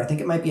a senator. I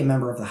think it might be a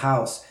member of the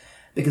House,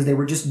 because they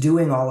were just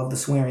doing all of the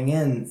swearing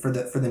in for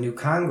the new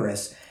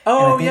Congress.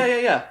 Oh, yeah.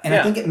 And yeah.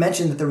 I think it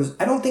mentioned that there was.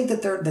 I don't think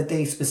that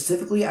they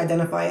specifically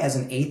identify as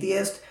an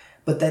atheist,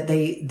 but that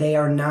they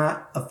are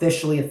not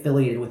officially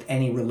affiliated with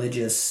any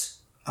religious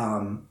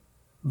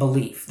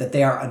belief. That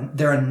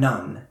they're a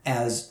nun,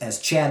 as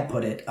Chad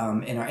put it.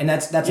 And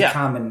that's a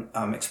common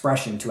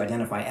expression to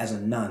identify as a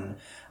nun,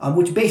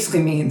 which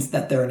basically means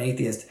that they're an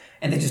atheist,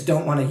 and they just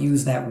don't want to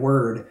use that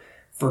word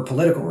for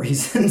political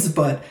reasons.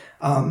 But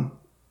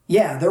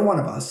yeah, they're one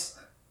of us.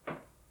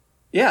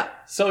 Yeah.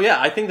 So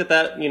yeah, I think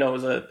that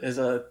is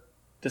a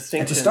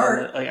distinction. It's a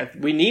start.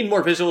 We need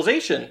more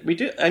visualization. We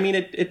do. I mean,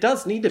 it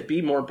does need to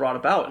be more brought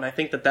about, and I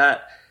think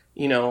that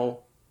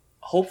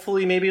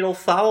hopefully maybe it'll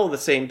follow the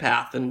same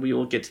path, and we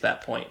will get to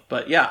that point.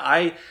 But yeah,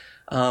 I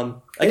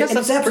guess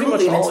that's pretty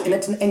much all.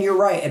 And you're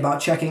right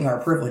about checking our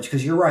privilege,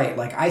 because you're right.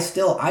 Like I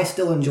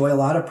still enjoy a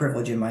lot of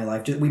privilege in my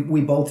life.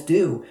 We both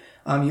do.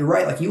 You're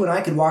right. Like you and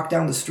I could walk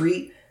down the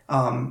street.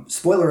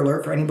 Spoiler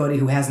alert for anybody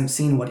who hasn't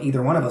seen what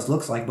either one of us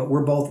looks like, but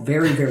we're both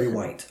very, very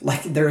white.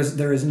 Like there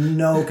is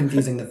no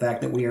confusing the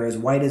fact that we are as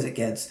white as it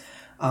gets.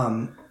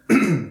 And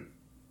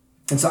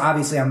so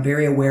obviously I'm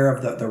very aware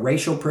of the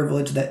racial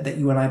privilege that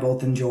you and I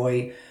both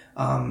enjoy.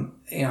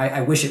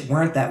 I wish it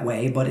weren't that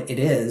way, but it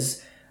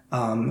is.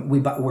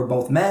 We're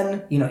both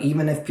men,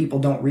 even if people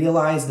don't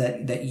realize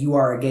that you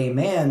are a gay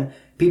man,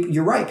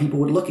 you're right. People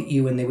would look at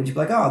you and they would just be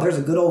like, oh, there's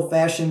a good old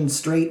fashioned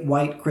straight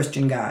white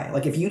Christian guy.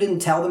 Like if you didn't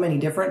tell them any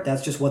different,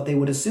 that's just what they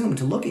would assume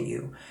to look at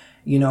you.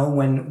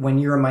 When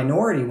you're a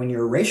minority, when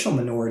you're a racial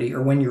minority,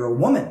 or when you're a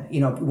woman,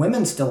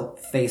 women still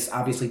face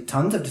obviously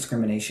tons of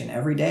discrimination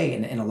every day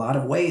in a lot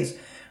of ways.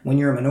 When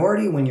you're a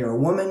minority, when you're a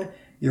woman,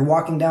 you're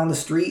walking down the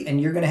street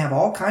and you're going to have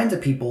all kinds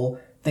of people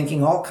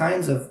thinking all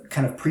kinds of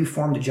kind of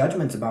preformed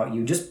judgments about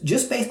you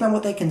just based on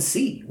what they can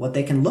see, what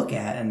they can look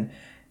at. And,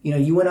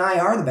 you and I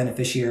are the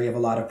beneficiary of a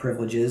lot of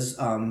privileges,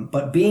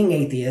 but being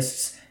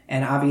atheists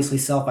and obviously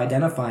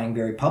self-identifying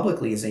very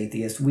publicly as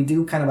atheists, we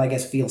do kind of, I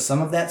guess, feel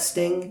some of that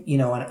sting,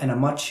 on a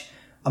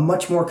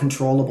much more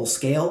controllable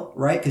scale,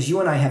 right? Because you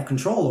and I have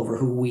control over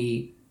who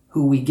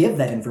we give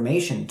that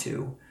information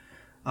to.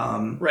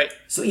 Right.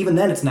 So even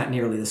then, it's not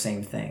nearly the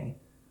same thing.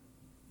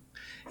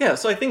 Yeah,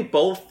 so I think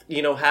both,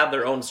 have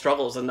their own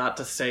struggles, and not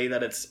to say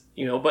that it's,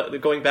 but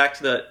going back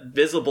to the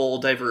visible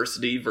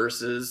diversity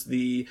versus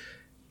the,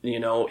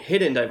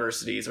 hidden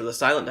diversities or the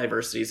silent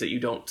diversities that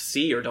you don't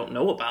see or don't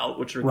know about,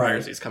 which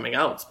requires these coming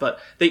outs. But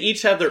they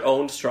each have their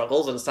own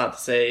struggles, and it's not to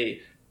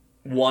say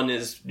one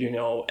is,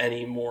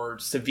 any more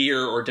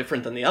severe or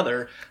different than the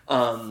other.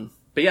 But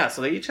yeah,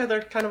 so they each have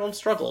their kind of own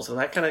struggles, and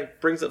that kind of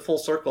brings it full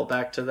circle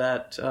back to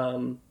that,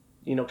 kind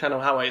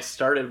of how I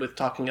started with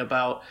talking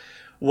about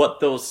what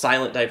those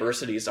silent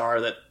diversities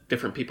are that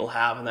different people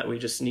have, and that we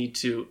just need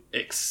to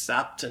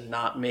accept and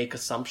not make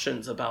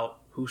assumptions about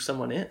who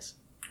someone is.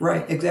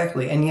 Right,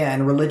 exactly.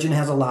 And religion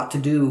has a lot to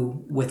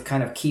do with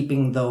kind of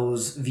keeping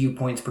those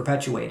viewpoints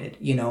perpetuated.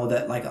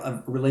 That like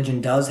a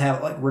religion does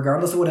have, like,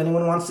 regardless of what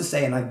anyone wants to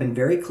say, and I've been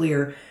very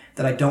clear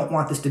that I don't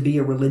want this to be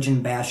a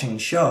religion bashing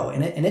show,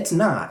 and it's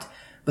not.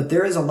 But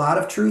there is a lot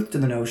of truth to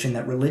the notion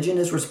that religion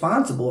is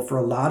responsible for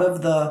a lot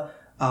of the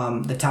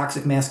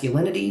toxic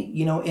masculinity,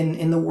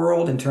 in the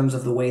world, in terms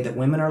of the way that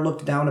women are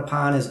looked down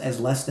upon as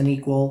less than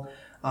equal.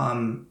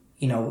 Modern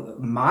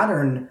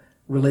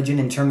religion,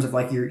 in terms of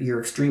like your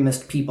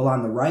extremist people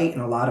on the right,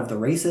 and a lot of the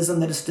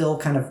racism that is still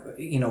kind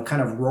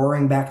of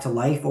roaring back to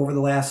life over the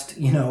last,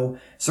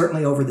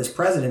 certainly over this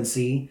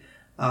presidency.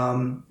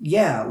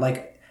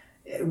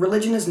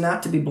 Religion is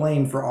not to be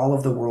blamed for all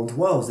of the world's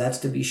woes, that's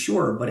to be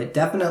sure, but it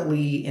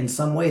definitely in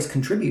some ways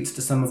contributes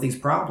to some of these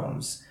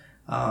problems.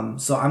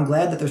 So I'm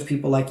glad that there's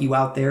people like you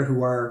out there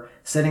who are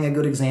setting a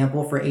good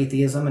example for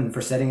atheism, and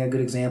for setting a good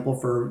example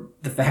for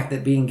the fact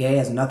that being gay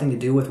has nothing to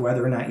do with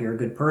whether or not you're a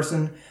good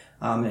person.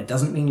 And it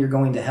doesn't mean you're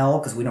going to hell,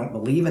 because we don't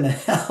believe in a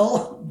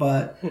hell,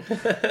 but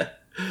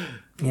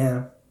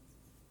yeah.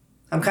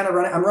 I'm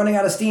running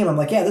out of steam. I'm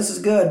like, yeah, this is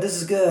good. This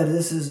is good.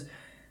 This is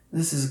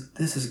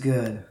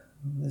good.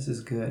 This is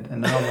good.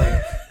 And now I'm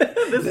like,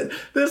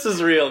 this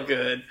is real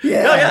good.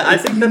 Yeah. No, yeah, I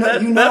think we've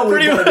pretty done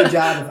a much good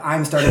job of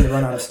I'm starting to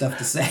run out of stuff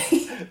to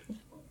say.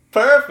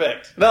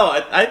 Perfect. No,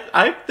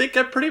 I think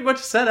I pretty much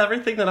said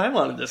everything that I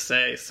wanted to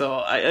say.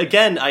 So I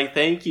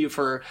thank you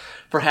for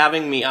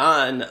having me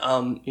on.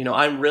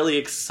 I'm really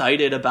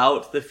excited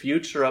about the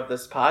future of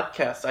this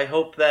podcast. I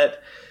hope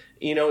that,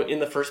 in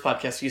the first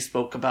podcast you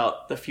spoke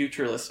about the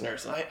future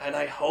listeners, and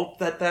I hope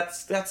that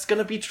that's going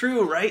to be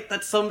true, right?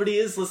 That somebody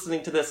is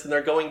listening to this and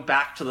they're going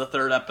back to the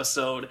third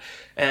episode,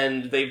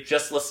 and they've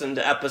just listened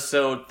to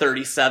episode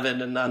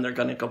 37, and then they're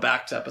going to go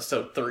back to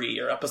episode 3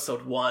 or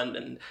episode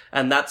 1,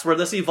 and that's where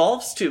this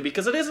evolves to,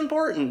 because it is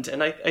important.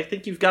 And I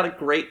think you've got a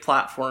great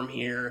platform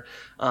here,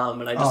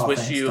 and I just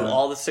wish you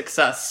all the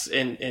success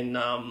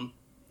in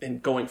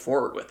going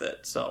forward with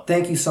it. So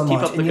thank you so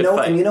much.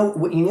 And you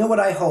know what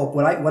I hope,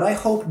 what I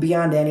hope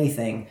beyond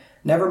anything,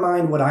 never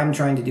mind what I'm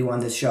trying to do on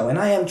this show, and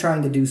I am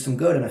trying to do some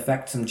good and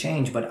affect some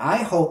change, but I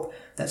hope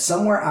that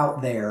somewhere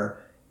out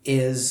there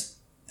is,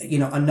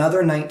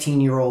 another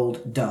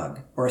 19-year-old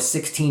Doug, or a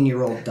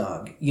 16-year-old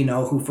Doug,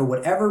 who for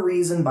whatever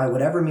reason, by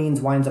whatever means,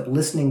 winds up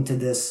listening to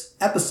this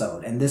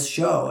episode and this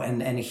show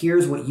and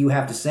hears what you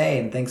have to say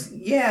and thinks,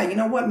 yeah, you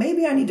know what,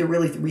 maybe I need to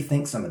really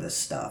rethink some of this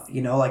stuff.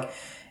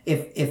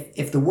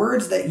 If the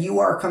words that you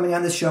are coming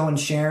on this show and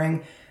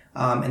sharing,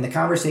 and the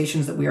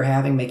conversations that we are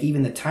having make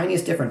even the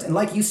tiniest difference, and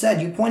like you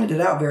said, you pointed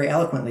it out very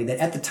eloquently, that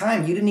at the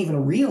time you didn't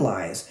even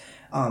realize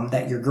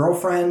that your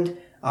girlfriend,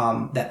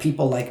 that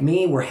people like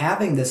me were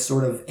having this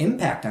sort of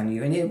impact on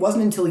you, and it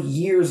wasn't until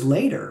years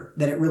later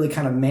that it really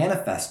kind of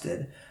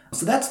manifested.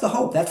 So that's the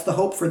hope. That's the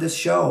hope for this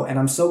show, and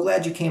I'm so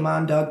glad you came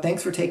on, Doug.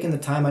 Thanks for taking the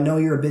time. I know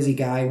you're a busy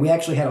guy. We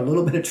actually had a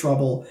little bit of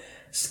trouble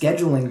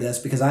scheduling this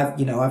because I've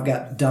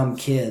got dumb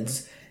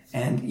kids.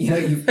 And,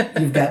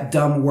 you've got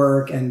dumb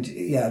work, and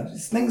yeah,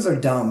 things are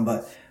dumb,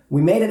 but we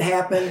made it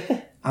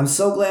happen. I'm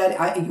so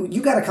glad.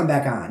 You got to come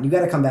back on. You got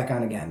to come back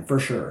on again,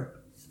 for sure.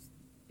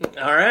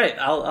 All right.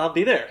 I'll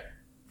be there.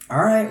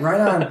 All right.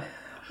 Right on.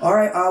 All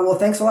right. Well,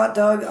 thanks a lot,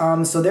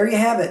 Doug. So there you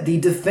have it. The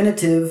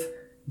definitive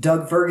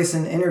Doug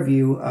Ferguson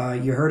interview.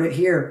 You heard it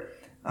here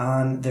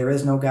on There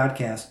Is No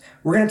Godcast.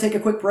 We're going to take a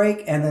quick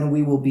break, and then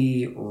we will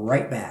be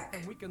right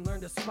back. We can learn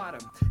to spot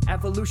 'em.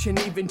 Evolution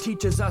even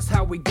teaches us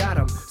how we got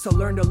 'em. So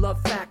learn to love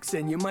facts,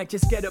 and you might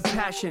just get a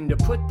passion to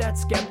put that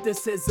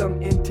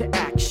skepticism into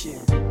action.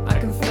 I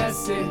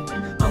confess it,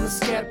 I'm a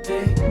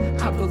skeptic.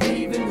 I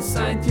believe in the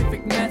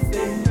scientific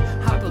method.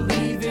 I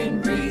believe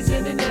in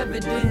reason and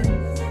evidence,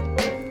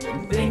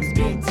 and things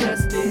being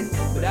tested.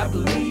 But I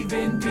believe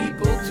in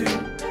people too.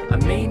 I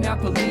may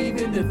not believe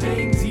in the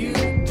things you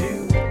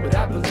do, but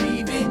I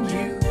believe in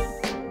you.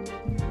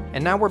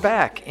 And now we're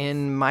back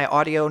in my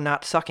audio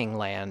not sucking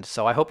land.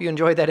 So I hope you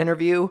enjoyed that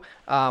interview.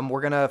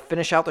 We're going to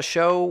finish out the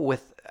show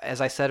with,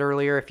 as I said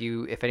earlier,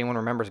 if anyone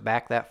remembers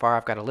back that far,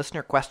 I've got a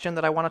listener question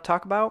that I want to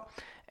talk about,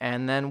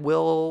 and then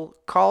we'll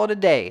call it a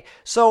day.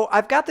 So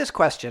I've got this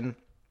question,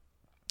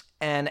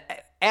 and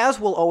as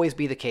will always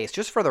be the case,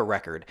 just for the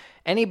record,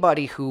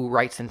 anybody who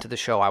writes into the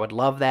show, I would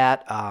love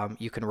that.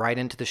 You can write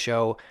into the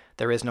show,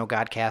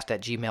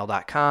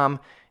 thereisnogodcast@gmail.com.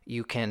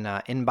 You can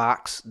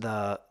inbox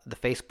the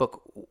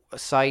Facebook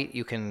site.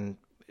 You can,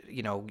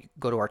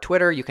 go to our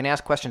Twitter. You can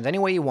ask questions any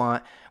way you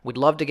want. I'd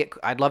love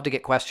to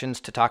get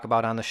questions to talk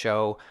about on the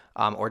show,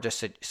 or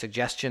just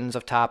suggestions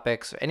of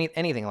topics,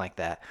 anything like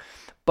that.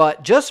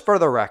 But just for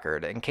the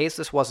record, in case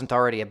this wasn't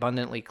already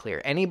abundantly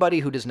clear, anybody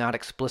who does not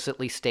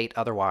explicitly state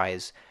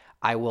otherwise,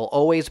 I will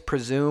always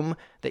presume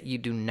that you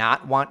do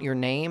not want your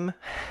name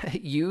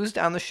used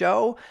on the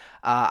show.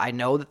 I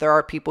know that there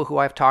are people who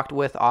I've talked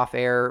with off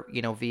air,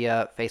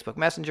 via Facebook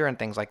Messenger and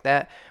things like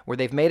that, where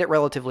they've made it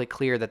relatively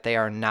clear that they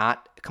are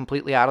not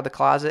completely out of the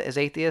closet as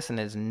atheists, and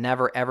it is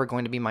never, ever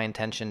going to be my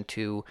intention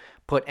to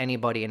put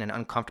anybody in an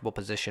uncomfortable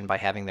position by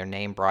having their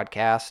name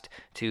broadcast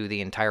to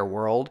the entire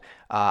world.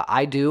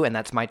 I do, and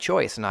that's my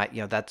choice, and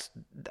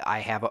I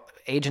have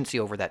agency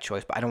over that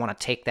choice, but I don't want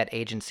to take that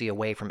agency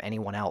away from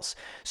anyone else.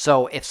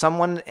 So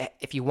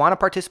if you want to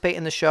participate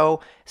in the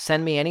show,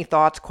 send me any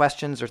thoughts,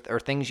 questions, or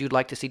things you'd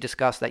like to see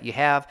discussed that you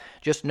have.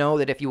 Just know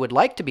that if you would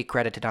like to be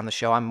credited on the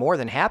show, I'm more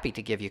than happy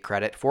to give you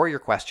credit for your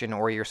question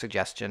or your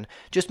suggestion.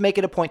 Just make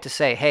it a point to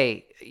say,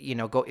 hey,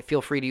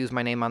 feel free to use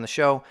my name on the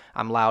show.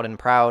 I'm loud and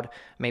proud.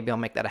 Maybe I'll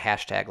make that a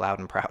hashtag, loud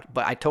and proud.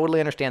 But I totally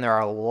understand there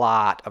are a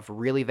lot of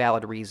really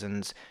valid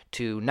reasons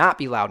to not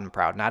be loud and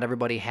proud. Not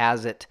everybody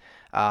has it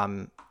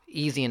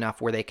easy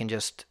enough where they can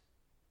just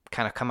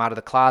kind of come out of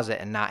the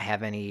closet and not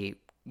have any,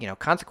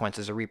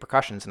 consequences or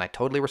repercussions. And I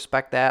totally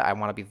respect that. I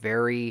want to be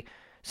very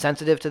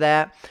sensitive to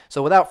that.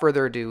 So without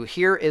further ado,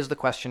 here is the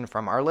question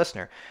from our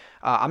listener.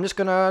 I'm just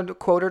going to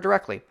quote her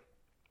directly.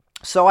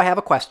 So I have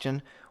a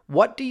question.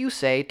 What do you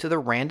say to the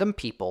random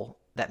people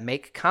that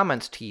make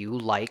comments to you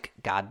like,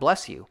 God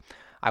bless you?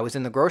 I was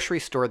in the grocery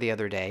store the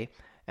other day,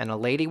 and a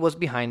lady was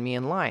behind me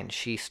in line.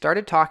 She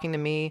started talking to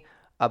me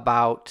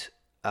about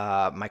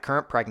my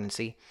current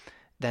pregnancy.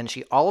 Then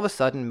she all of a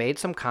sudden made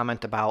some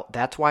comment about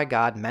that's why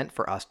God meant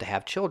for us to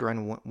have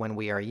children when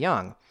we are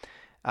young.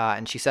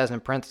 And she says in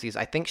parentheses,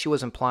 I think she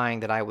was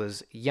implying that I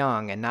was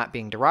young and not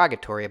being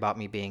derogatory about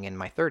me being in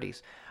my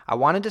 30s. I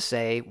wanted to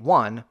say,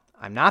 1,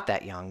 I'm not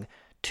that young.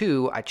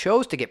 2, I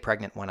chose to get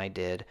pregnant when I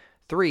did.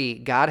 3,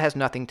 God has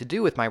nothing to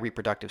do with my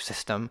reproductive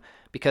system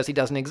because he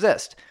doesn't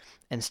exist.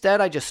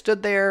 Instead, I just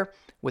stood there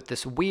with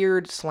this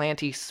weird,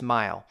 slanty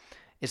smile.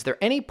 Is there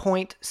any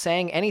point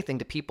saying anything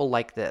to people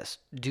like this?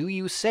 Do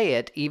you say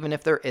it even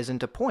if there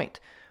isn't a point?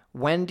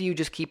 When do you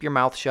just keep your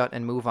mouth shut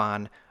and move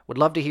on? Would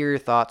love to hear your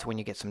thoughts when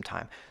you get some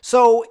time.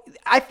 So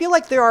I feel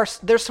like there's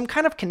some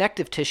kind of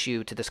connective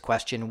tissue to this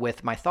question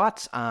with my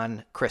thoughts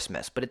on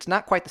Christmas, but it's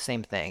not quite the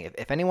same thing.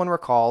 If anyone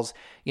recalls,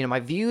 my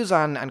views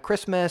on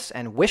Christmas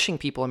and wishing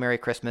people a Merry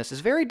Christmas is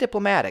very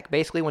diplomatic.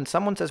 Basically, when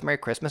someone says Merry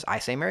Christmas, I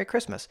say Merry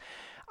Christmas.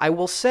 I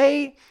will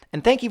say,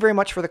 and thank you very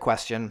much for the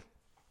question,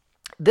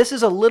 this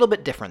is a little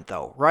bit different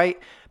though, right?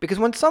 Because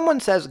when someone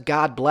says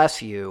God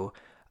bless you,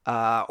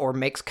 or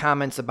makes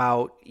comments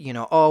about,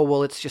 oh,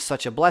 well, it's just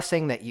such a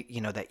blessing that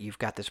that you've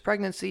got this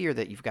pregnancy or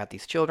that you've got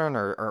these children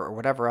or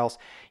whatever else,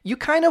 you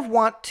kind of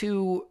want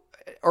to,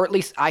 or at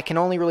least I can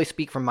only really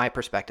speak from my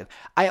perspective.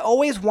 I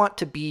always want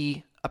to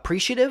be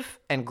appreciative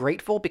and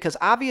grateful because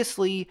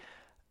obviously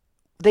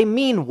they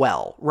mean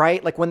well,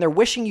 right? Like when they're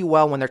wishing you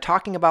well, when they're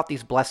talking about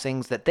these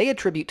blessings that they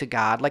attribute to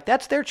God, like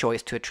that's their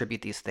choice to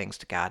attribute these things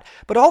to God.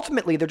 But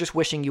ultimately, they're just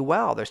wishing you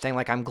well. They're saying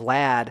like, I'm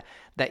glad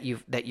that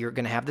you're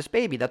going to have this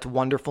baby. That's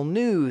wonderful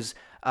news.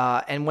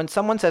 And when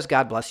someone says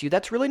God bless you,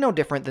 that's really no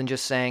different than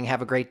just saying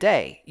have a great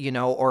day,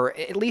 or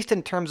at least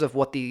in terms of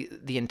what the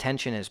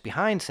intention is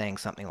behind saying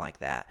something like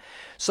that.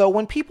 So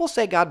when people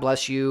say God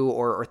bless you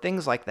or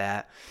things like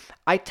that,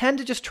 I tend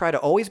to just try to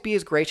always be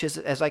as gracious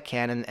as I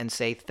can and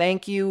say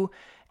thank you.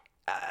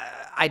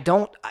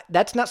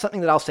 That's not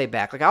something that I'll say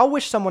back. Like I'll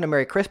wish someone a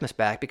Merry Christmas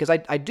back because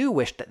I do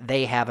wish that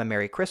they have a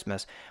Merry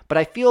Christmas, but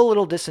I feel a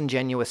little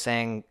disingenuous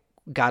saying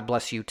God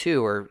bless you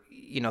too, or,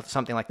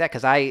 something like that.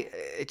 Cause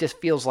it just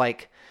feels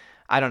like,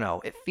 I don't know,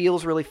 it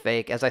feels really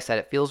fake. As I said,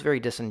 it feels very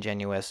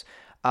disingenuous.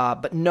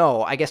 But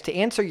no, I guess to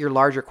answer your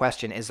larger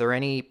question, is there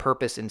any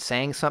purpose in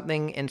saying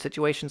something in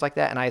situations like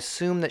that? And I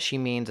assume that she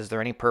means, is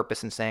there any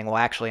purpose in saying, well,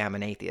 actually I'm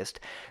an atheist?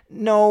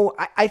 No,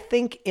 I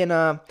think in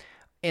a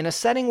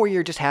setting where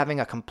you're just having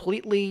a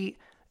completely,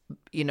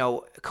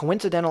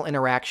 coincidental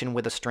interaction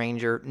with a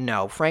stranger,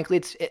 no.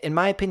 Frankly, in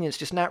my opinion, it's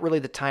just not really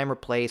the time or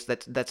place.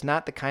 That's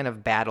not the kind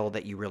of battle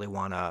that you really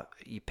want to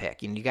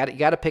pick. You got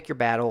to pick your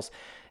battles.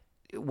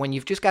 When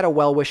you've just got a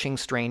well-wishing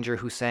stranger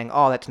who's saying,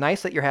 oh, that's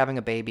nice that you're having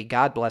a baby,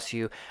 God bless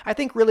you, I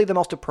think really the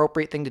most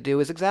appropriate thing to do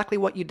is exactly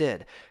what you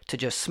did, to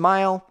just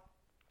smile,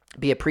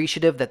 be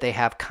appreciative that they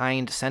have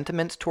kind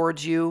sentiments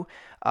towards you.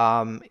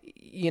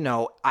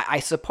 I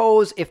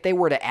suppose if they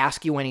were to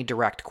ask you any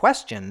direct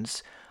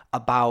questions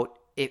about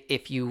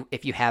if you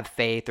have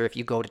faith or if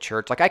you go to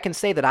church, like I can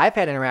say that I've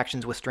had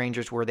interactions with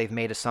strangers where they've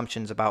made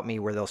assumptions about me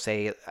where they'll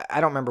say,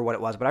 I don't remember what it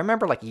was, but I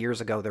remember like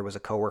years ago there was a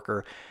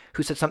coworker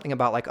who said something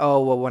about like,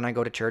 oh, well, when I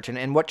go to church,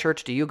 and what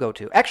church do you go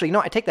to? Actually,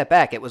 no, I take that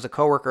back. It was a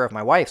coworker of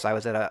my wife's. I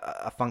was at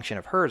a function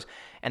of hers,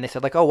 and they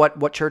said like, oh,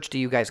 what church do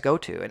you guys go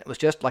to? And it was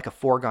just like a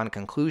foregone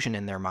conclusion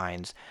in their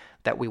minds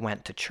that we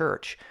went to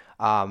church.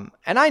 And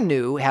I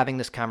knew having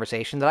this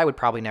conversation that I would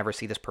probably never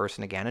see this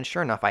person again. And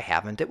sure enough, I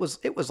haven't. It was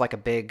like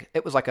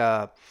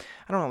I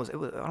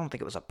don't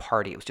think it was a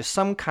party. It was just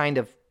some kind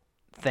of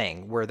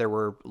thing where there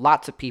were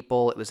lots of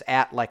people. It was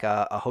at like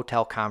a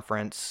hotel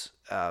conference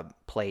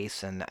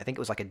place. And I think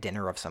it was like a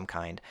dinner of some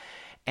kind.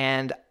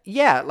 And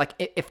yeah, like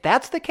if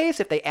that's the case,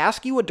 if they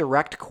ask you a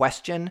direct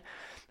question,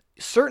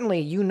 certainly,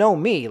 you know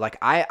me, like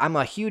I'm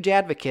a huge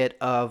advocate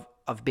of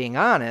being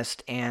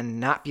honest and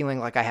not feeling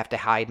like I have to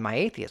hide my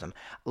atheism.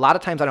 A lot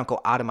of times I don't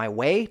go out of my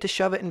way to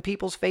shove it in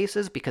people's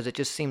faces because it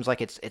just seems like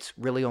it's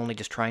really only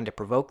just trying to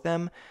provoke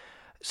them.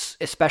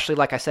 Especially,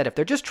 like I said, if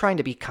they're just trying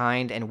to be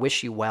kind and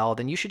wish you well,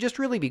 then you should just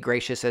really be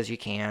gracious as you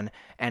can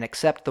and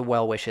accept the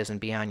well wishes and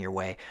be on your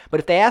way.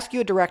 But if they ask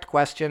you a direct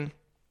question,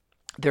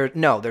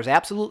 there's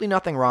absolutely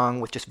nothing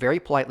wrong with just very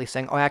politely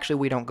saying, oh, actually,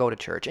 we don't go to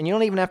church. And you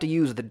don't even have to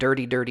use the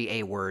dirty, dirty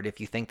A word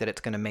if you think that it's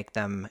going to make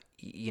them,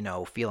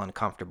 feel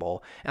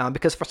uncomfortable.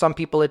 Because for some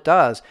people it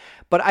does.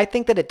 But I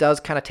think that it does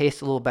kind of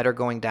taste a little better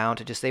going down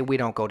to just say we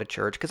don't go to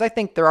church. Because I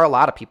think there are a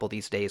lot of people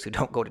these days who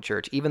don't go to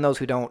church, even those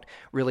who don't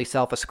really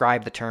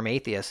self-ascribe the term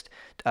atheist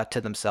to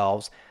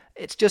themselves.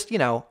 It's just, I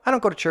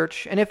don't go to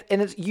church. And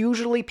it's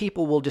usually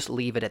people will just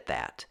leave it at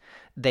that.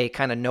 They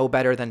kind of know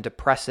better than to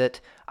press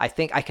it. I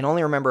think I can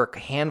only remember a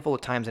handful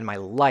of times in my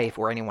life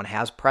where anyone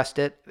has pressed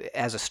it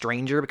as a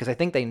stranger, because I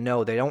think they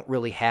know they don't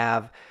really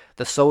have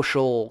the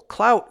social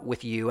clout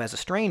with you as a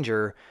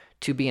stranger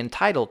to be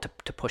entitled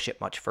to push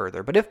it much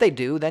further. But if they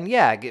do, then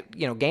yeah,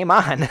 game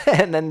on,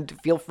 and then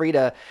feel free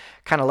to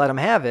kind of let them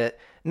have it,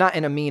 not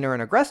in a mean or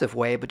an aggressive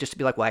way, but just to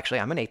be like, well,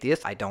 actually, I'm an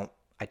atheist. I don't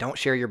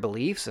share your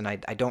beliefs, and I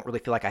don't really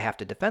feel like I have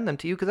to defend them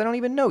to you because I don't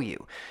even know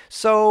you.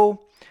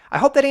 So I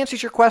hope that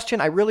answers your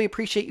question. I really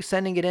appreciate you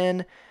sending it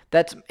in.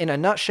 That's, in a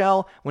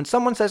nutshell, when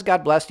someone says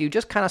God bless you,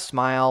 just kind of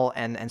smile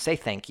and say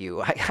thank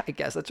you. I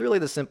guess that's really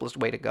the simplest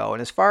way to go.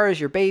 And as far as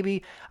your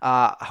baby,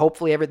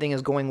 hopefully everything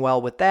is going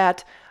well with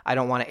that. I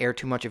don't want to air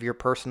too much of your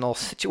personal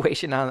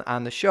situation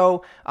on the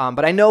show,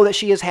 but I know that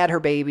she has had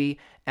her baby.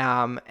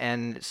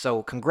 And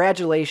so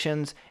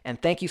congratulations, and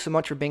thank you so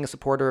much for being a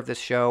supporter of this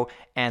show.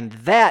 And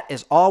that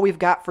is all we've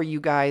got for you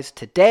guys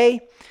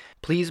today.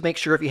 Please make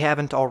sure, if you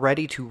haven't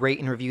already, to rate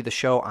and review the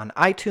show on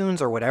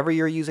iTunes or whatever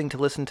you're using to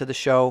listen to the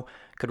show.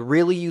 Could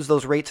really use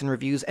those rates and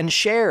reviews and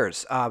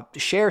shares.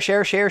 Share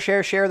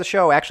the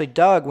show. Actually,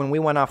 Doug, when we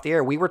went off the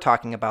air, we were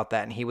talking about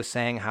that, and he was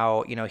saying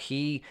how,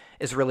 he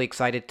is really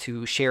excited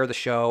to share the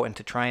show and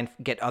to try and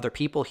get other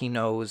people he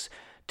knows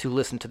to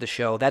listen to the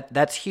show.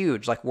 That's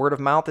huge. Like, word of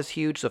mouth is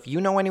huge. So if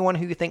you know anyone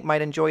who you think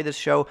might enjoy this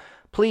show,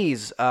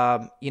 please,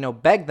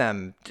 beg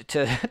them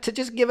to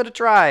just give it a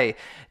try,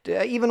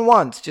 even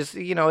once. Just,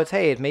 it's,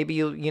 hey, maybe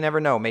you never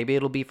know. Maybe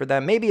it'll be for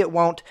them. Maybe it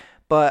won't.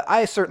 But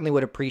I certainly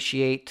would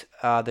appreciate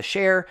the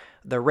share,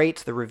 the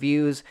rates, the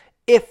reviews,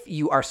 if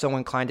you are so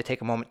inclined to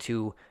take a moment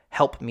to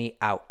help me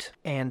out.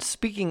 And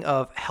speaking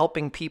of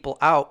helping people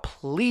out,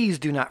 please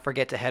do not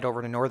forget to head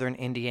over to Northern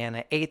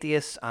Indiana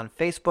Atheists on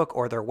Facebook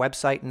or their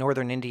website,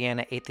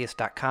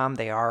 northernindianaatheist.com.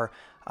 They are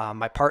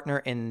my partner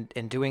in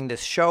doing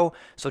this show.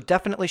 So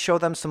definitely show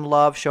them some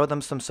love, show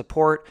them some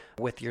support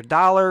with your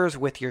dollars,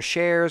 with your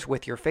shares,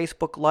 with your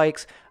Facebook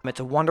likes.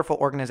 It's a wonderful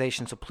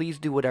organization, so please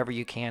do whatever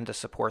you can to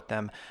support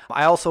them.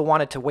 I also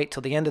wanted to wait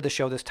till the end of the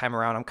show this time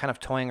around. I'm kind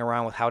of toying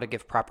around with how to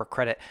give proper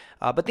credit,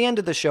 but the end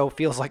of the show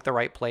feels like the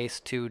right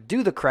place to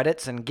do the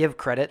credits and give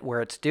credit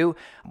where it's due.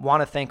 I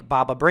want to thank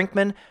Baba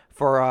Brinkman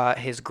for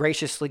his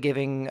graciously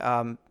giving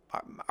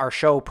our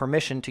show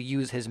permission to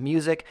use his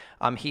music.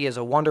 He is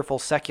a wonderful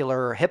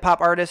secular hip-hop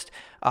artist,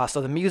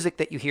 so the music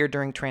that you hear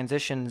during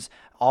transitions,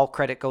 all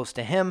credit goes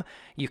to him.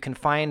 You can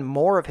find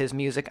more of his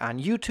music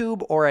on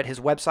YouTube or at his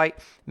website,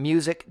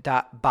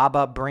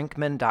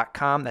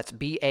 music.bababrinkman.com. That's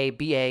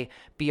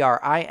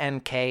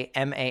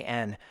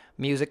BABABRINKMAN,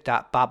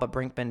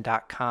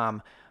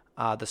 music.bababrinkman.com.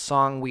 The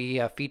song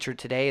we featured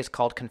today is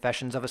called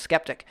Confessions of a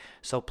Skeptic,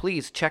 so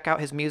please check out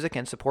his music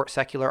and support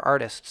secular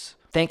artists.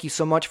 Thank you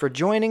so much for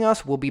joining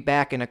us. We'll be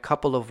back in a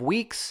couple of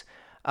weeks.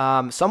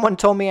 Someone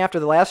told me after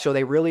the last show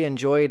they really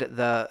enjoyed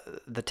the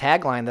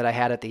tagline that I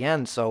had at the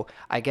end, so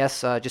I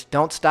guess just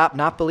don't stop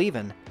not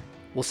believing.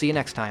 We'll see you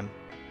next time.